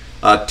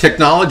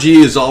 Technology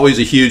is always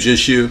a huge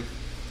issue.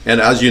 And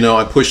as you know,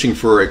 I'm pushing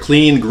for a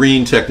clean,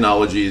 green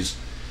technologies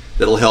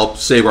that'll help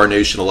save our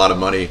nation a lot of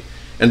money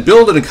and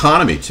build an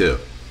economy, too.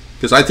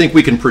 Because I think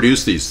we can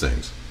produce these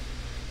things.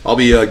 I'll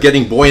be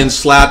getting Boy and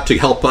Slap to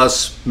help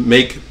us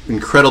make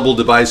incredible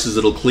devices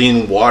that'll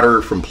clean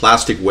water from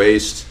plastic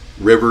waste,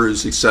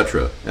 rivers,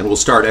 etc. And we'll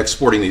start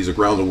exporting these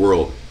around the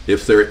world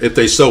if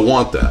they so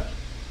want that.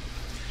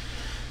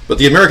 But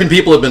the American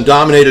people have been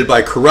dominated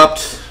by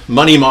corrupt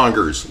money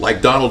mongers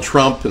like Donald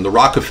Trump and the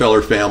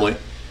Rockefeller family.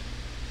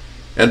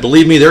 And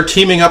believe me, they're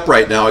teaming up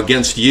right now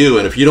against you.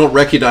 And if you don't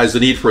recognize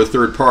the need for a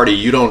third party,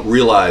 you don't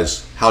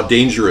realize how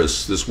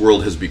dangerous this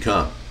world has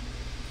become.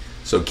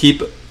 So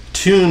keep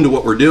tuned to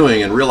what we're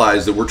doing and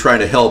realize that we're trying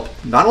to help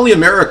not only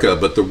America,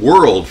 but the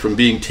world from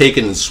being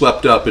taken and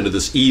swept up into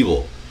this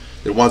evil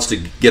that wants to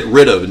get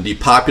rid of and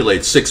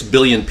depopulate 6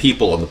 billion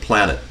people on the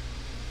planet.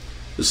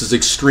 This is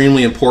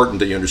extremely important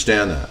that you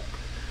understand that.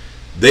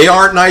 They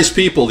aren't nice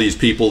people, these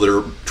people that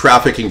are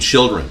trafficking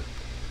children.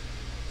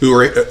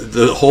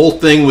 The whole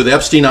thing with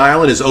Epstein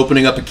Island is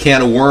opening up a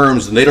can of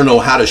worms and they don't know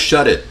how to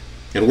shut it.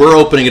 And we're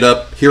opening it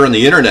up here on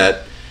the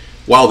internet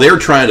while they're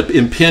trying to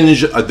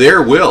impinge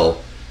their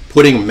will,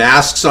 putting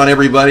masks on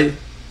everybody.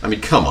 I mean,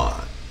 come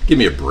on, give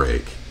me a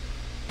break.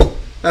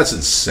 That's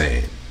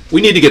insane. We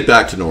need to get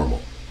back to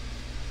normal.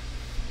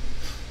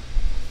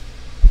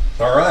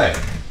 All right.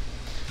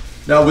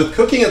 Now with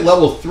cooking at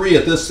level 3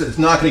 at this, it's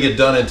not going to get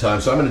done in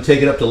time, so I'm going to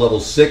take it up to level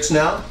 6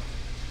 now.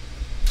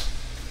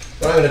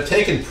 But I'm going to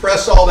take and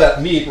press all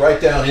that meat right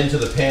down into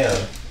the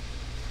pan.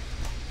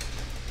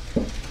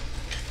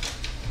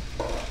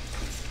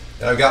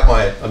 And I've got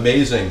my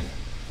amazing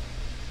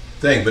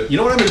thing. But you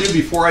know what I'm going to do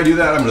before I do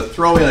that? I'm going to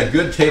throw in a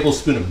good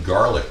tablespoon of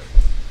garlic.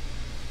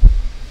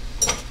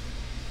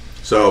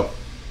 So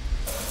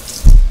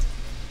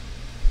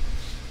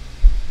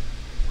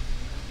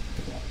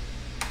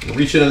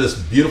reach into this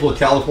beautiful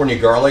California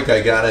garlic. I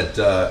got it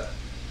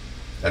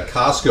at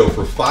Costco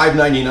for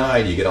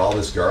 $5.99. You get all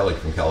this garlic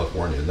from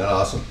California. Isn't that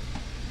awesome?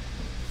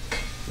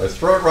 I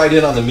throw it right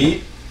in on the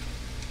meat.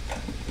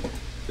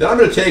 Then I'm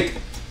going to take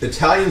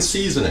Italian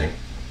seasoning,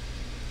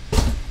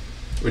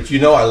 which you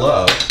know I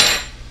love,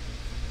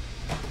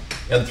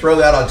 and throw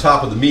that on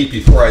top of the meat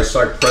before I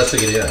start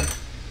pressing it in.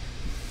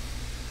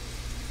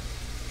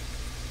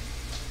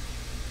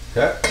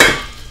 Okay.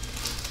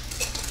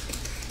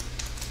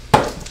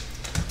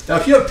 Now,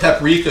 if you have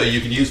paprika,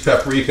 you can use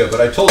paprika, but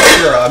I told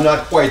Sarah I'm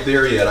not quite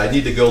there yet. I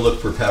need to go look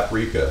for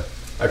paprika.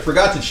 I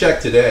forgot to check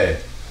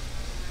today,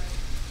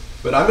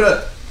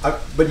 but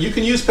but you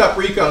can use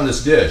paprika on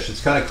this dish.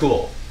 It's kind of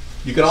cool.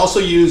 You can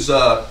also use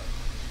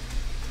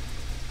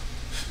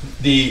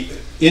the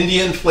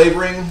Indian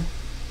flavoring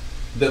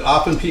that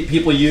often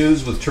people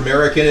use with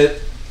turmeric in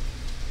it,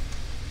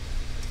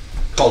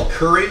 called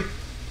curry.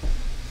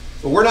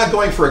 But we're not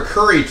going for a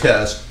curry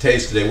taste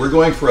today. We're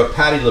going for a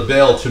Patti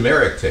LaBelle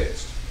turmeric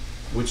taste,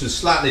 which is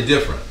slightly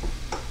different.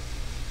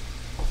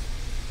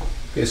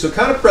 Okay, so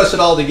kind of press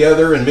it all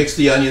together and mix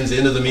the onions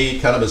into the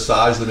meat, kind of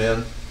massage them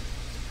in.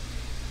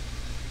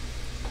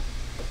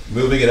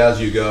 Moving it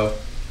as you go.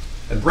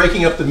 And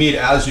breaking up the meat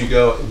as you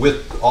go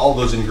with all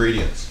those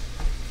ingredients.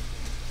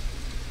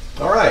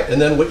 All right, and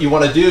then what you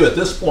want to do at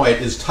this point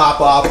is top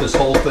off this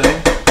whole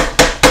thing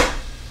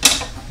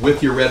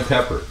with your red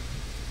pepper.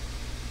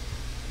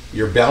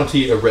 Your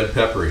bounty of red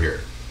pepper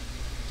here.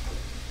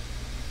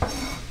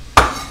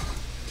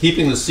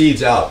 Keeping the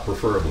seeds out,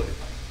 preferably.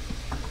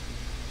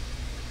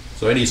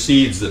 So any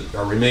seeds that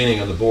are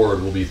remaining on the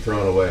board will be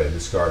thrown away and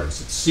discarded.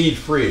 It's seed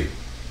free.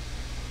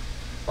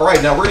 All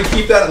right, now we're going to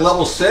keep that at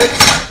level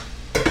 6.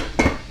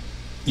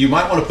 You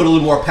might want to put a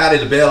little more Patti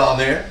LaBelle on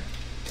there.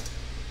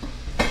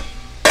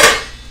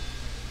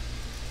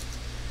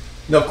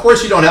 Now, of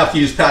course, you don't have to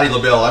use Patti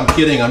LaBelle. I'm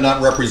kidding. I'm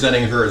not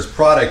representing her as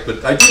product,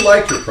 but I do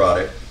like her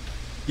product.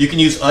 You can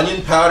use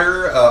onion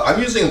powder. I'm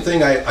using a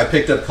thing I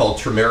picked up called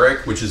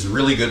turmeric, which is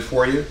really good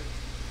for you.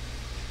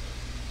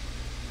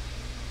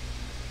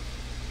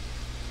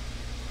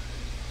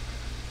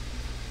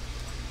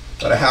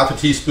 About a half a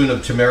teaspoon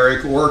of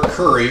turmeric or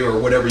curry or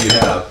whatever you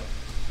have.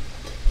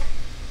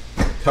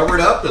 Cover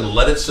it up and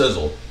let it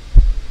sizzle.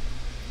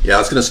 Yeah,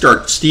 it's going to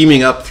start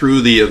steaming up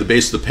through the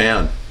base of the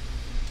pan.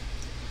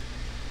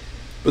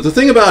 But the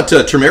thing about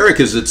turmeric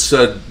is it's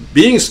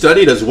being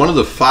studied as one of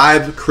the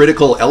 5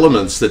 critical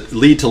elements that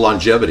lead to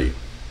longevity.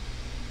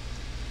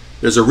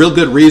 There's a real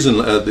good reason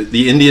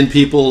the Indian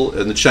people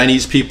and the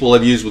Chinese people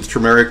have used with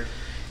turmeric.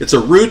 It's a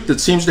root that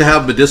seems to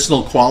have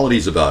medicinal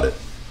qualities about it.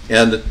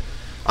 And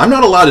I'm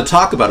not allowed to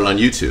talk about it on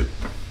YouTube.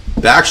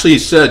 They actually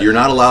said you're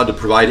not allowed to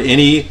provide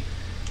any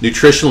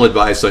nutritional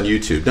advice on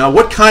YouTube. Now,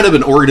 what kind of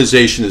an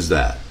organization is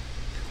that?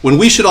 When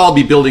we should all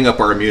be building up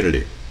our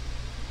immunity.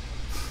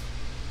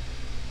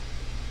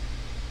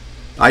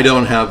 I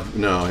don't have,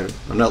 no,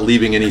 I'm not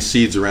leaving any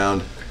seeds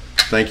around.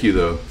 Thank you,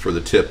 though, for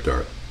the tip,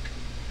 Dart.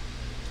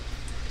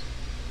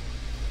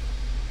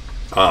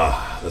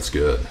 Ah, that's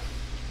good.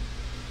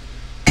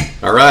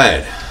 All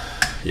right,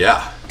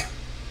 yeah.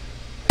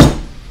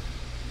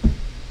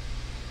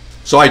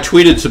 So I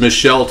tweeted to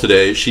Michelle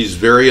today. She's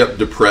very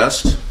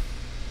depressed.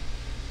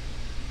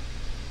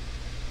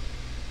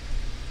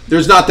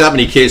 There's not that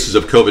many cases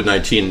of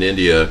COVID-19 in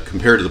India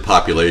compared to the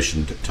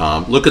population,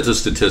 Tom. Look at the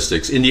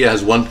statistics. India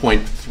has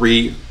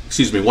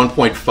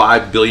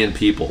 1.5 billion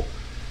people.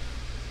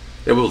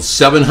 There were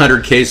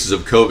 700 cases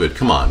of COVID.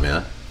 Come on,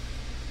 man.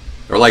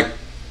 Or like,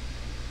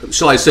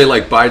 shall I say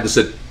like Biden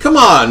said, come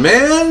on,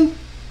 man.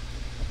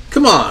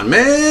 Come on,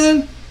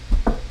 man.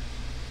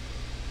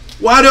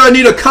 Why do I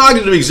need a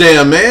cognitive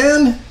exam,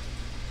 man?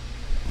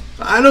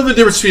 I know the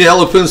difference between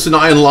elephants and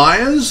iron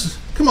lions.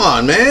 Come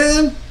on,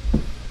 man.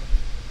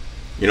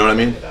 You know what I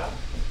mean?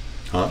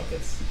 Huh? Do you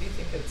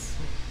think it's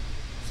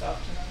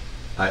soft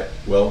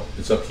enough? Well,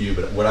 it's up to you,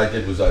 but what I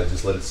did was I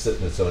just let it sit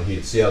in its own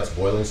heat. See how it's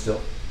boiling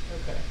still?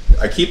 Okay.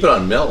 I keep it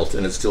on melt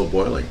and it's still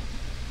boiling.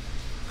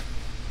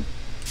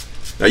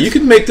 Now you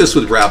can make this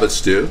with rabbit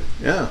stew.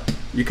 Yeah.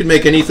 You can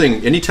make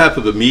anything, any type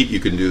of a meat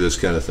you can do this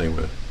kind of thing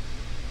with.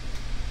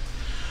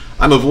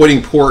 I'm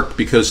avoiding pork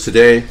because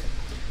today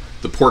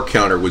the pork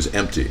counter was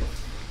empty.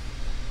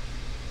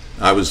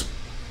 I was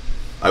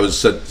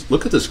said,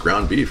 look at this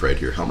ground beef right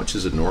here. How much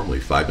is it normally?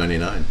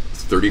 $5.99.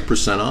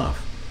 30%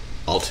 off.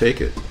 I'll take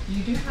it.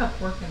 You do have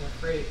pork in the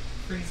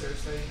freezer,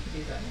 so you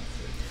can do that next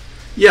week.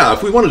 Yeah,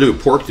 if we want to do a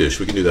pork dish,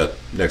 we can do that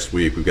next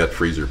week. We've got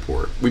freezer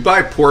pork. We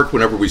buy pork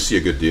whenever we see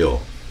a good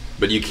deal,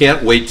 but you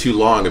can't wait too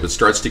long if it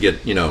starts to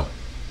get, you know,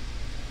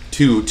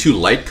 too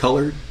light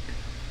colored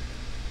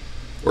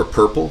or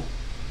purple.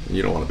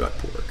 You don't want to buy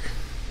pork.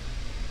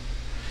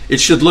 It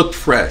should look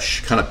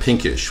fresh, kind of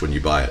pinkish when you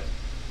buy it.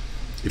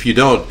 If you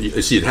don't,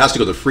 you see, it has to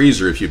go to the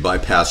freezer if you buy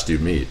past due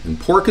meat. And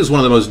pork is one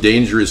of the most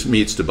dangerous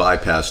meats to buy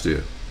past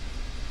due.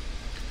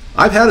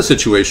 I've had a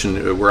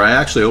situation where I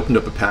actually opened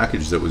up a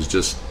package that was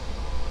just,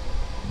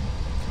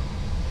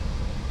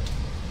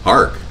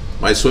 hark,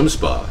 my swim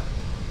spa.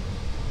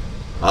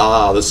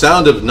 Ah, the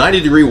sound of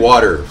 90-degree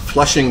water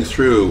flushing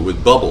through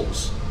with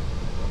bubbles.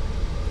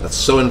 That's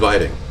so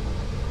inviting.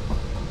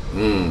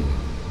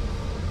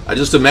 I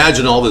just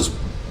imagine all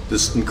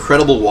this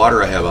incredible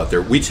water I have out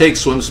there. We take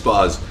swim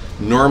spas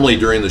normally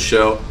during the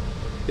show.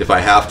 If I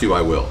have to,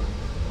 I will.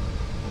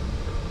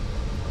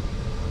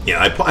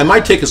 Yeah, I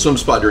might take a swim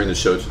spa during the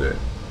show today.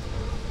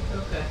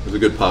 Okay. There's a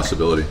good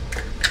possibility.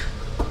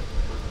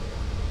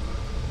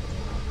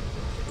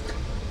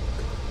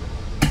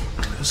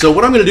 So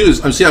what I'm going to do is,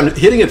 I'm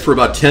hitting it for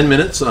about 10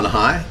 minutes on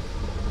high,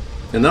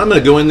 and then I'm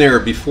going to go in there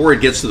before it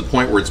gets to the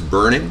point where it's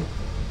burning,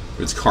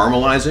 it's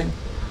caramelizing.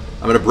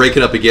 I'm going to break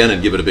it up again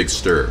and give it a big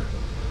stir.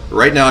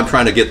 Right now I'm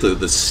trying to get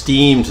the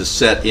steam to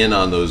set in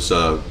on those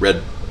the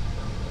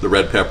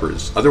red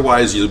peppers.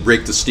 Otherwise you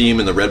break the steam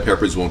and the red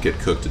peppers won't get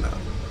cooked enough.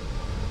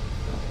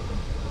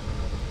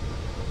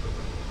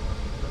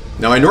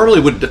 Now I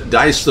normally would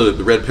dice the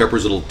red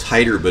peppers a little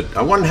tighter, but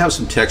I want to have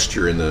some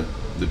texture in the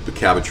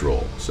cabbage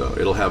roll, so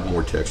it'll have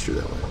more texture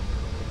that way.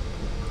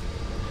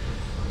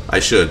 I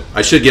should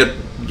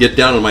get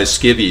down on my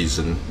skivvies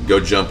and go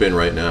jump in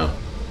right now.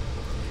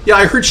 Yeah,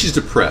 I heard she's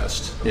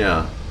depressed.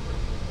 Yeah.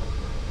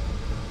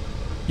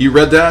 You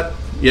read that?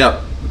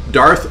 Yeah.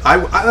 Darth,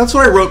 that's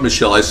what I wrote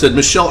Michelle. I said,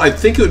 Michelle, I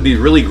think it would be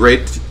really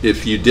great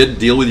if you did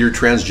deal with your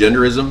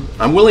transgenderism.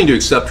 I'm willing to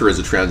accept her as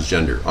a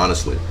transgender,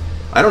 honestly.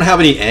 I don't have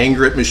any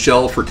anger at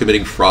Michelle for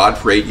committing fraud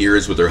for 8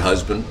 years with her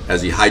husband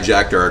as he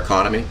hijacked our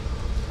economy.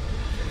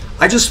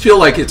 I just feel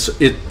like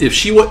if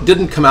she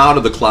didn't come out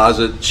of the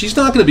closet, she's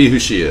not going to be who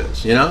she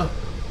is, you know?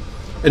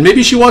 And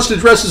maybe she wants to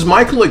dress as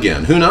Michael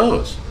again. Who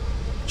knows?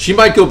 She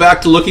might go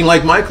back to looking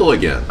like Michael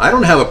again. I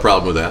don't have a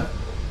problem with that.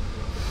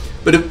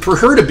 But for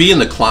her to be in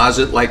the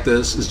closet like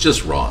this is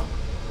just wrong.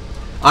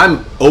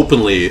 I'm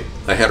openly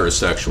a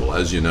heterosexual,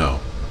 as you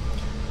know.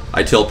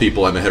 I tell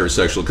people I'm a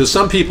heterosexual because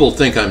some people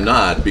think I'm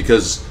not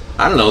because,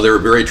 I don't know, they're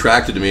very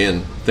attracted to me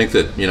and think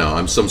that, you know,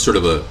 I'm some sort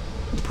of a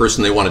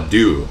person they want to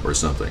do or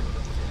something.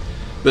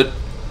 But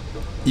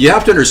you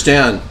have to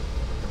understand,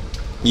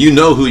 you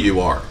know who you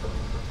are,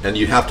 and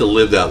you have to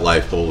live that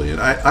life wholly. And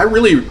I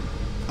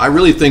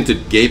really think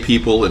that gay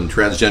people and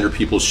transgender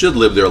people should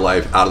live their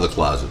life out of the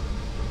closet.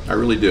 I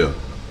really do.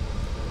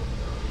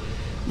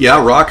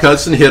 Yeah, Rock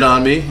Hudson hit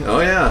on me. Oh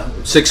yeah,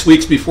 6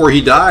 weeks before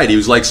he died, he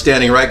was like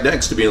standing right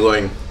next to me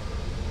going,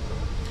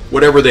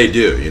 whatever they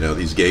do, you know,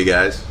 these gay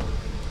guys.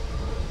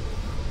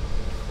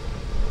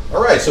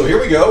 All right, so here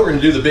we go. We're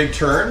going to do the big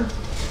turn.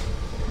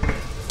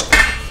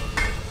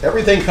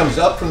 Everything comes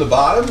up from the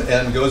bottom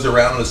and goes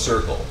around in a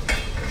circle.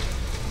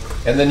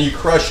 And then you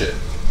crush it.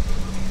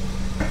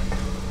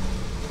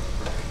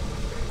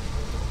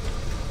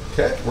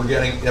 Okay, we're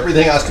getting,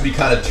 everything has to be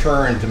kind of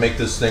turned to make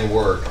this thing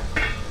work.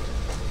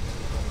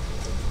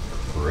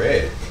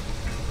 Great.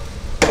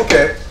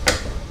 Okay.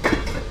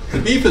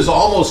 The beef is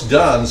almost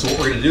done, so what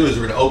we're going to do is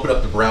we're going to open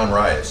up the brown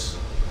rice.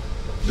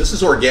 This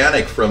is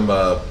organic from,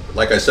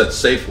 like I said,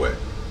 Safeway.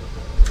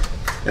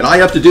 And all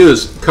you have to do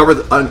is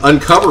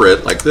uncover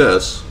it like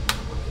this.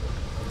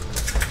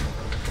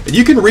 And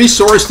you can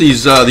resource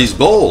these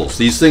bowls.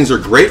 These things are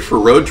great for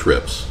road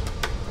trips.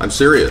 I'm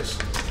serious.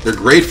 They're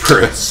great for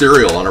a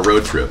cereal on a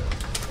road trip.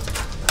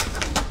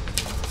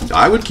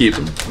 I would keep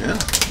them, yeah.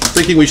 I'm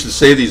thinking we should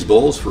save these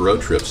bowls for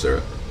road trips,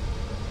 Sarah.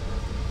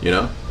 You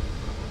know?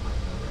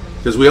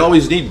 Because we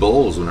always need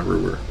bowls whenever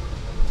we're...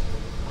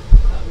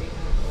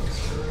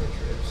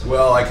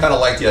 Well, I kind of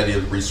like the idea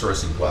of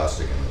resourcing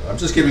plastic. I'm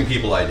just giving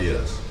people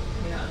ideas.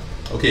 Yeah.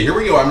 Okay, here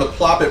we go. I'm going to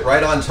plop it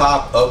right on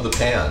top of the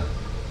pan.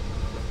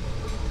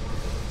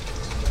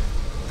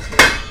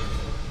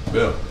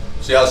 Boom.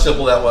 See how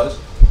simple that was?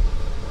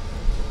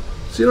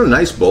 See what a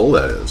nice bowl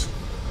that is.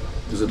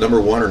 Is it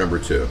number 1 or number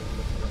 2?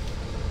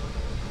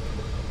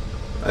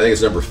 I think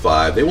it's number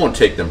 5. They won't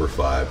take number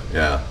 5.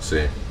 Yeah,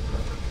 see.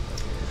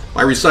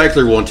 My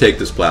recycler won't take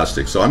this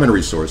plastic, so I'm going to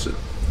resource it.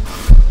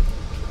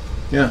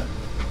 Yeah.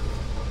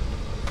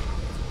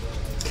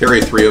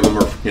 Carry 3 of them,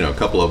 or, you know, a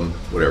couple of them,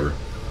 whatever.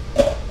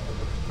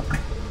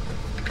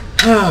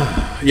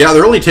 Yeah,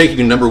 they're only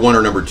taking number 1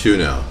 or number 2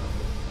 now.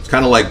 It's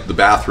kind of like the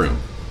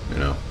bathroom, you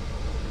know.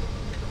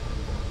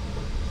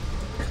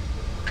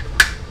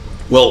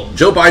 Well,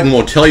 Joe Biden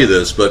won't tell you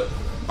this, but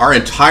our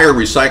entire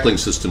recycling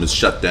system is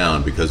shut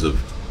down because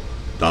of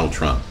Donald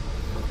Trump.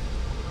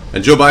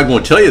 And Joe Biden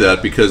won't tell you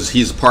that because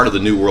he's part of the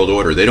New World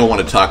Order. They don't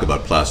want to talk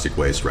about plastic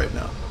waste right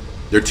now.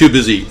 They're too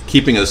busy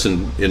keeping us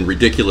in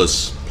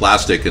ridiculous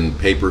plastic and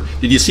paper.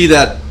 Did you see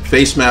that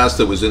face mask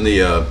that was in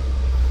the...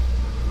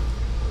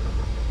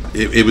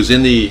 It was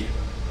in the...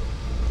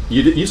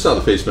 You saw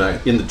the face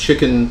mask in the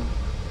chicken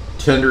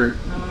tender...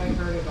 No, I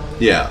heard about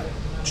it. Yeah.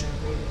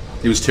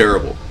 It was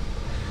terrible.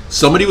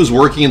 Somebody was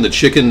working in the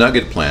chicken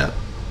nugget plant.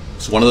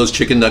 It's one of those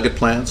chicken nugget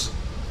plants.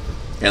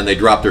 And they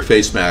dropped their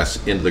face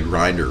mask into the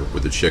grinder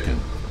with the chicken.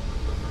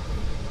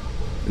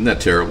 Isn't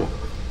that terrible?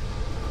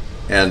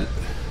 And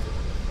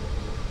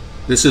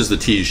this is the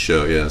Tease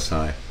Show. Yes,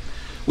 hi.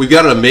 We've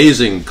got an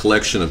amazing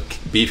collection of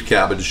beef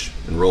cabbage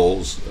and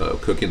rolls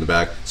cooking in the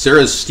back.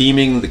 Sarah's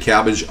steaming the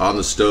cabbage on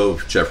the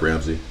stove, Chef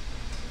Ramsay.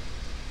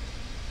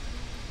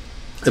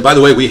 And by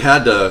the way, we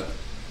had,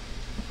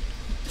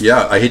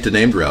 yeah, I hate to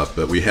name drop,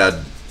 but we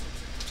had,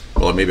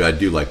 well, maybe I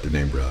do like to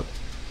name drop.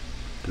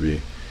 To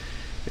be,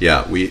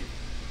 yeah, we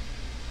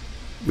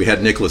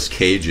had Nicolas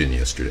Cage in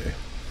yesterday.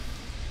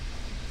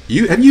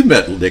 Have you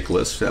met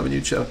Nicolas? Haven't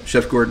you,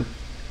 Chef Gordon?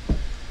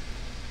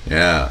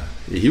 Yeah,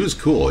 he was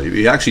cool.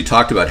 He actually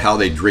talked about how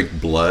they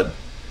drink blood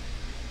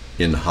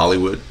in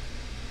Hollywood,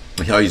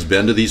 how he's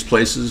been to these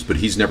places, but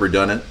he's never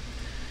done it.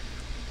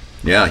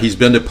 Yeah, he's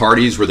been to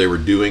parties where they were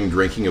doing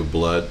drinking of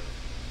blood.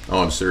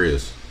 Oh, I'm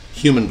serious.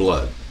 Human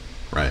blood,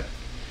 right?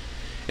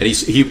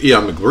 And yeah,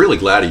 I'm really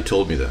glad he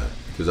told me that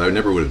because I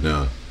never would have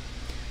known.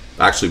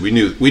 Actually,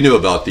 we knew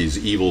about these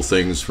evil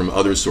things from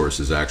other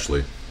sources,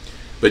 actually.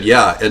 But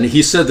yeah, and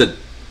he said that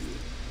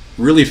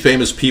really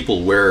famous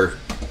people wear...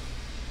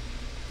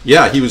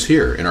 Yeah, he was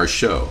here in our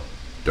show,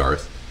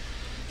 Darth.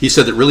 He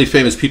said that really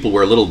famous people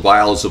wear little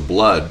vials of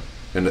blood,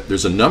 and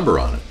there's a number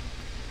on it.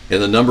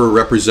 And the number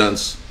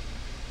represents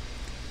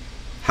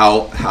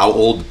how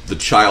old the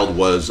child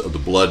was of the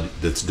blood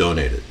that's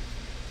donated.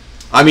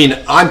 I mean,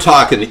 I'm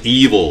talking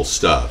evil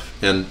stuff.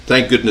 And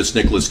thank goodness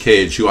Nicolas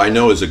Cage, who I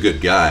know is a good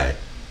guy,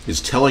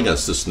 is telling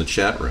us this in the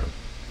chat room,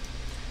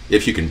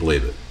 if you can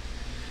believe it.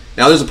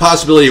 Now, there's a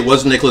possibility it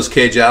wasn't Nicolas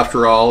Cage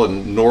after all,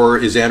 and nor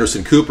is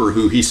Anderson Cooper,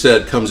 who he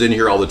said comes in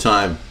here all the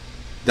time.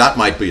 that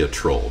might be a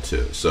troll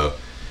too. So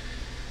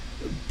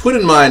put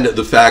in mind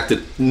the fact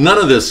that none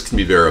of this can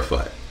be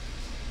verified.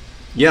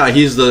 Yeah,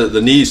 he's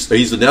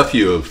the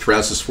nephew of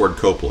Francis Ford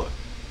Coppola.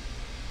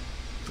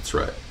 That's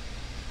right.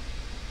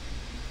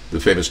 The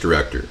famous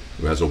director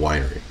who has a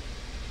winery.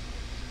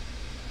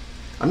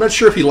 I'm not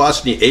sure if he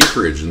lost any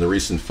acreage in the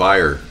recent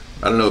fire.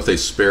 I don't know if they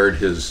spared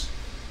his...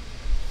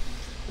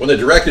 When the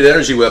directed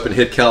energy weapon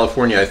hit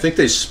California, I think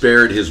they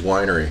spared his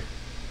winery.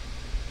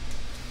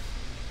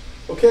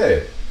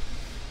 Okay.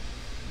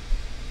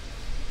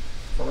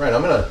 All right,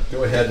 I'm going to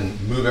go ahead and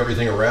move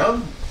everything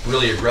around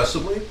really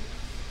aggressively.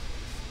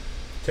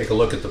 Take a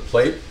look at the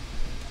plate.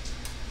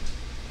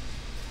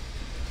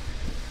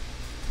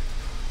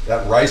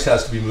 That rice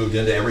has to be moved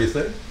into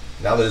everything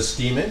now that it's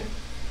steaming.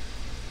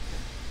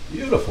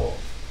 Beautiful.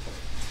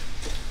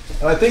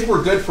 And I think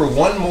we're good for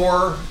one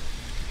more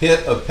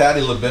hit of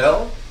Patti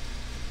LaBelle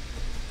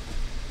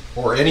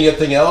or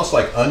anything else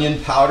like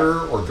onion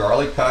powder or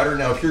garlic powder.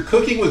 Now, if you're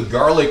cooking with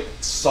garlic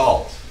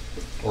salt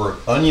or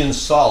onion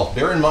salt,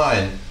 bear in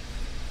mind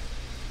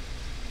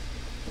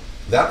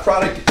that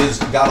product has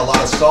got a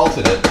lot of salt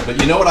in it, but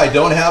you know what I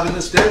don't have in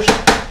this dish?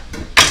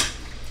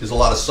 Is a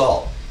lot of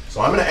salt.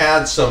 So I'm going to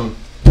add some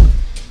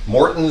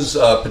Morton's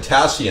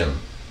potassium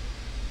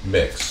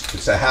mix.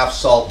 It's a half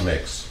salt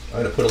mix.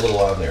 I'm going to put a little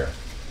on there.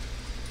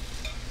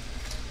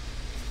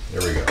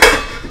 There we go.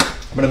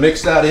 I'm going to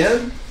mix that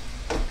in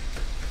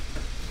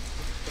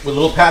with a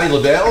little Patti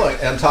LaBelle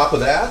on top of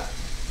that.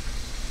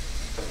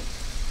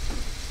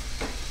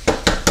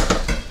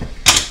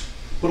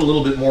 Put a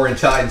little bit more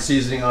Italian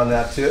seasoning on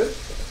that too.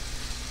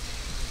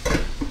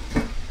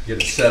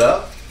 Get it set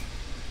up.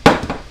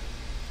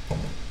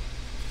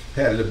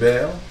 Patti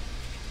LaBelle.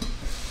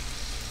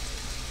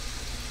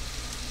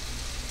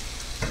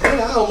 And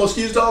I almost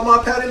used all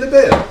my Patti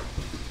LaBelle.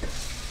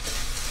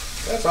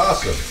 That's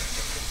awesome.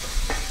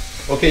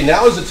 Okay,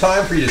 now is the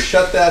time for you to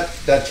shut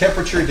that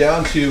temperature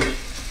down to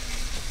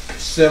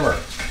simmer.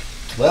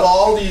 Let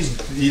all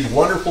these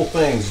wonderful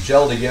things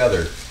gel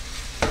together.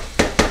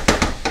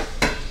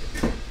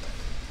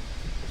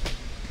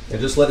 And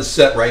just let it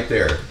set right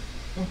there.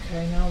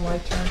 Okay, now my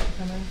turn to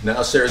come in.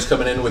 Now Sarah's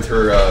coming in with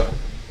her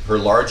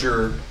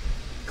larger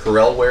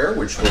Corelle-ware,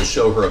 which will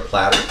show her a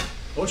platter.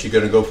 Oh, she's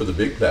going to go for the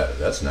big platter.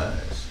 That's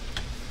nice.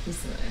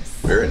 That's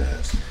nice. Very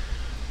nice.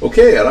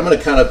 Okay, and I'm going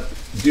to kind of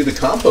do the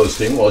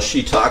composting while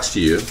she talks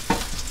to you.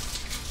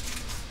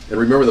 And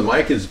remember, the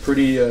mic is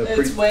pretty...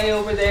 It's way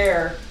over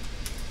there.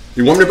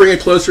 You want me to bring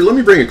it closer? Let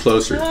me bring it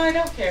closer. No, I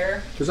don't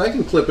care. Because I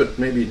can clip it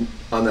maybe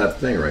on that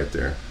thing right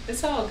there.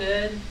 It's all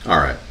good. All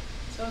right.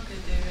 It's all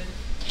good, David.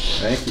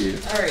 Thank you.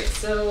 All right,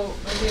 so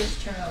maybe I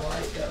should turn on the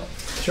light, though.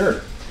 Sure.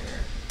 Here.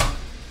 There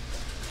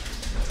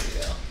we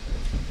go.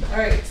 All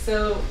right,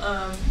 so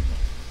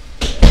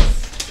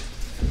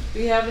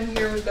we have in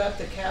here, we've got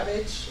the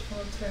cabbage.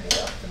 I'll turn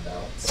it off the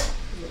melt.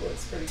 It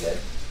looks pretty good.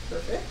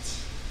 Perfect.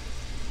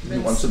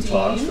 You want some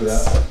tongs for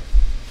that?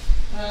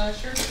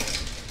 Sure.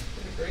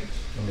 Pretty great.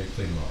 Let me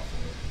clean them off.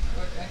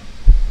 Okay.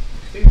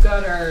 We've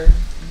got our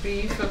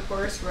beef, of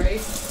course,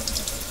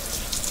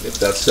 rice. Yep,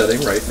 that's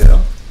setting right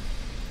now.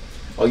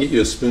 I'll get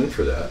you a spoon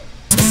for that.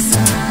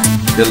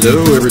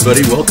 Hello,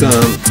 everybody.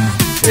 Welcome.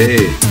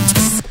 Hey.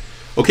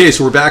 Okay,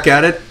 so we're back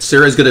at it.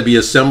 Sarah's going to be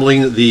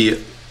assembling the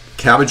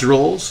cabbage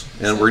rolls,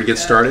 and we're going to get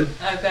started.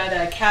 I've got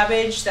a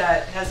cabbage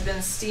that has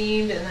been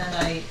steamed, and then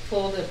I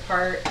pulled them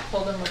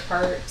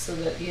apart so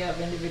that you have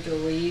individual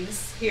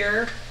leaves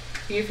here.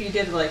 If you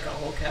did like a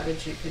whole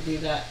cabbage, you could do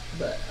that.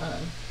 But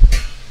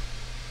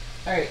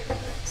all right.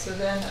 So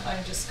then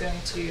I'm just going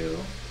to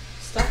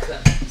stuff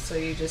them. So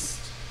you just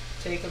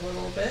take a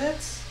little bit,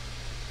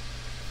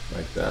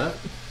 like that,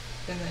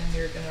 and then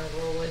you're going to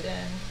roll it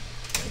in.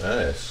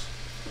 Nice.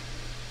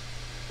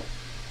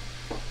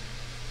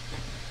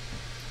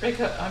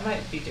 I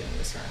might be doing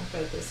this wrong,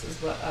 but this is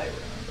what I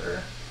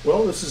remember.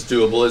 Well, this is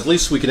doable. At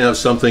least we can have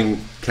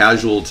something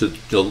casual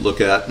to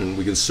look at, and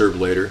we can serve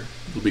later.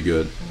 It'll be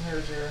good. And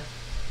there's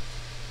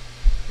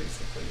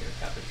basically your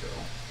cabbage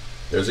roll.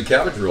 There's a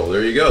cabbage roll.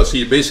 There you go. So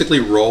you basically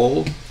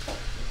roll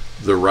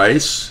the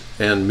rice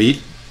and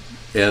meat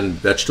and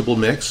vegetable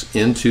mix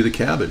into the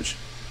cabbage.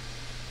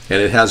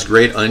 And it has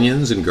great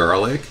onions and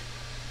garlic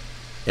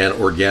and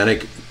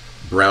organic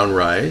brown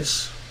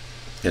rice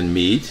and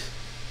meat,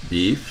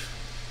 beef.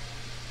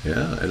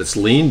 Yeah, and it's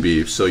lean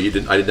beef, so I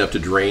didn't have to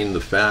drain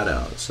the fat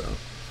out. So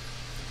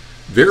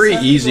very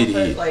easy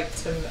to eat. Like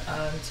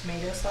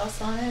tomato sauce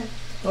on it.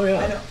 Oh yeah.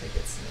 I don't think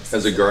it's necessary.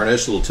 As a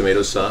garnish, a little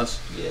tomato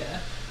sauce. Yeah.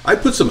 I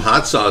put some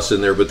hot sauce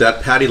in there, but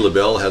that Patti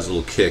LaBelle has a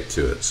little kick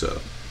to it, so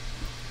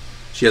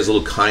she has a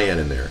little cayenne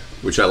in there,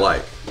 which I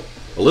like.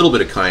 A little bit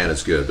of cayenne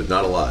is good, but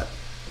not a lot.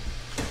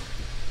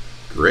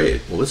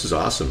 Great. Well, this is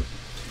awesome.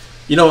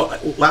 You know,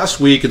 last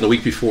week and the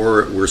week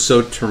before were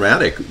so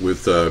traumatic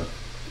with.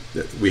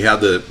 We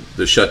had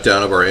the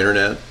shutdown of our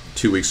internet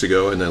 2 weeks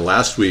ago, and then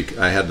last week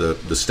I had the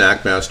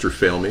Snackmaster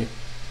fail me.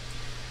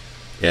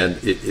 And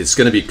it's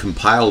going to be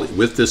compiled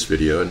with this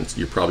video, and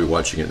you're probably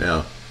watching it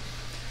now.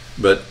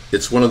 But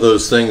it's one of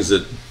those things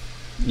that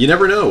you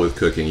never know with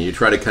cooking. You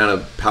try to kind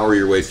of power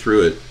your way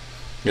through it.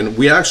 And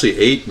we actually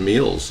ate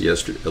meals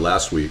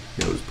last week.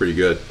 It was pretty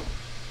good.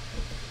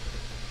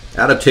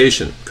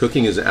 Adaptation.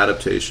 Cooking is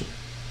adaptation.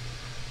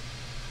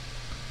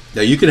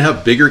 Now you can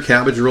have bigger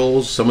cabbage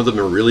rolls. Some of them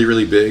are really,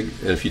 really big.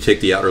 And if you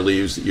take the outer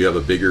leaves, you have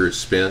a bigger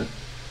spin.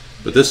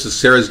 But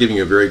Sarah's giving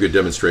you a very good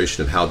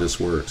demonstration of how this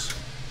works.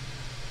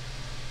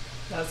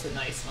 That's a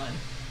nice one.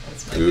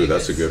 Ooh,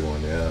 that's a good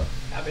one, yeah.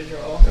 Cabbage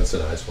roll. That's a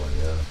nice one,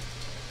 yeah.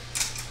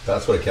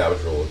 That's what a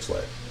cabbage roll looks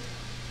like.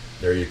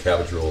 There you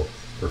cabbage roll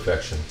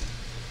perfection.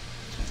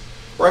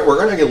 All right, we're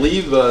going to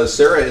leave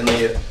Sarah in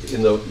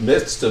the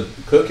midst of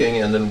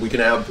cooking, and then we can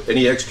have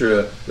any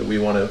extra that we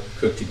want to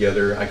cook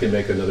together. I can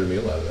make another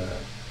meal out of that.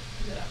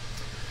 Yeah.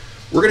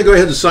 We're going to go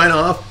ahead and sign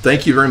off.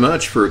 Thank you very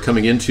much for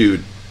coming into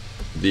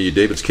the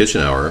David's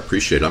Kitchen Hour. I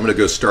appreciate it. I'm going to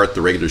go start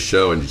the regular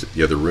show in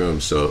the other room,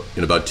 so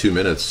in about 2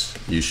 minutes,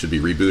 you should be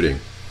rebooting.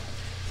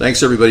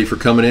 Thanks, everybody, for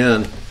coming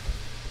in.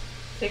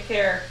 Take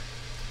care.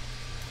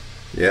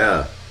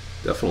 Yeah,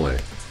 definitely.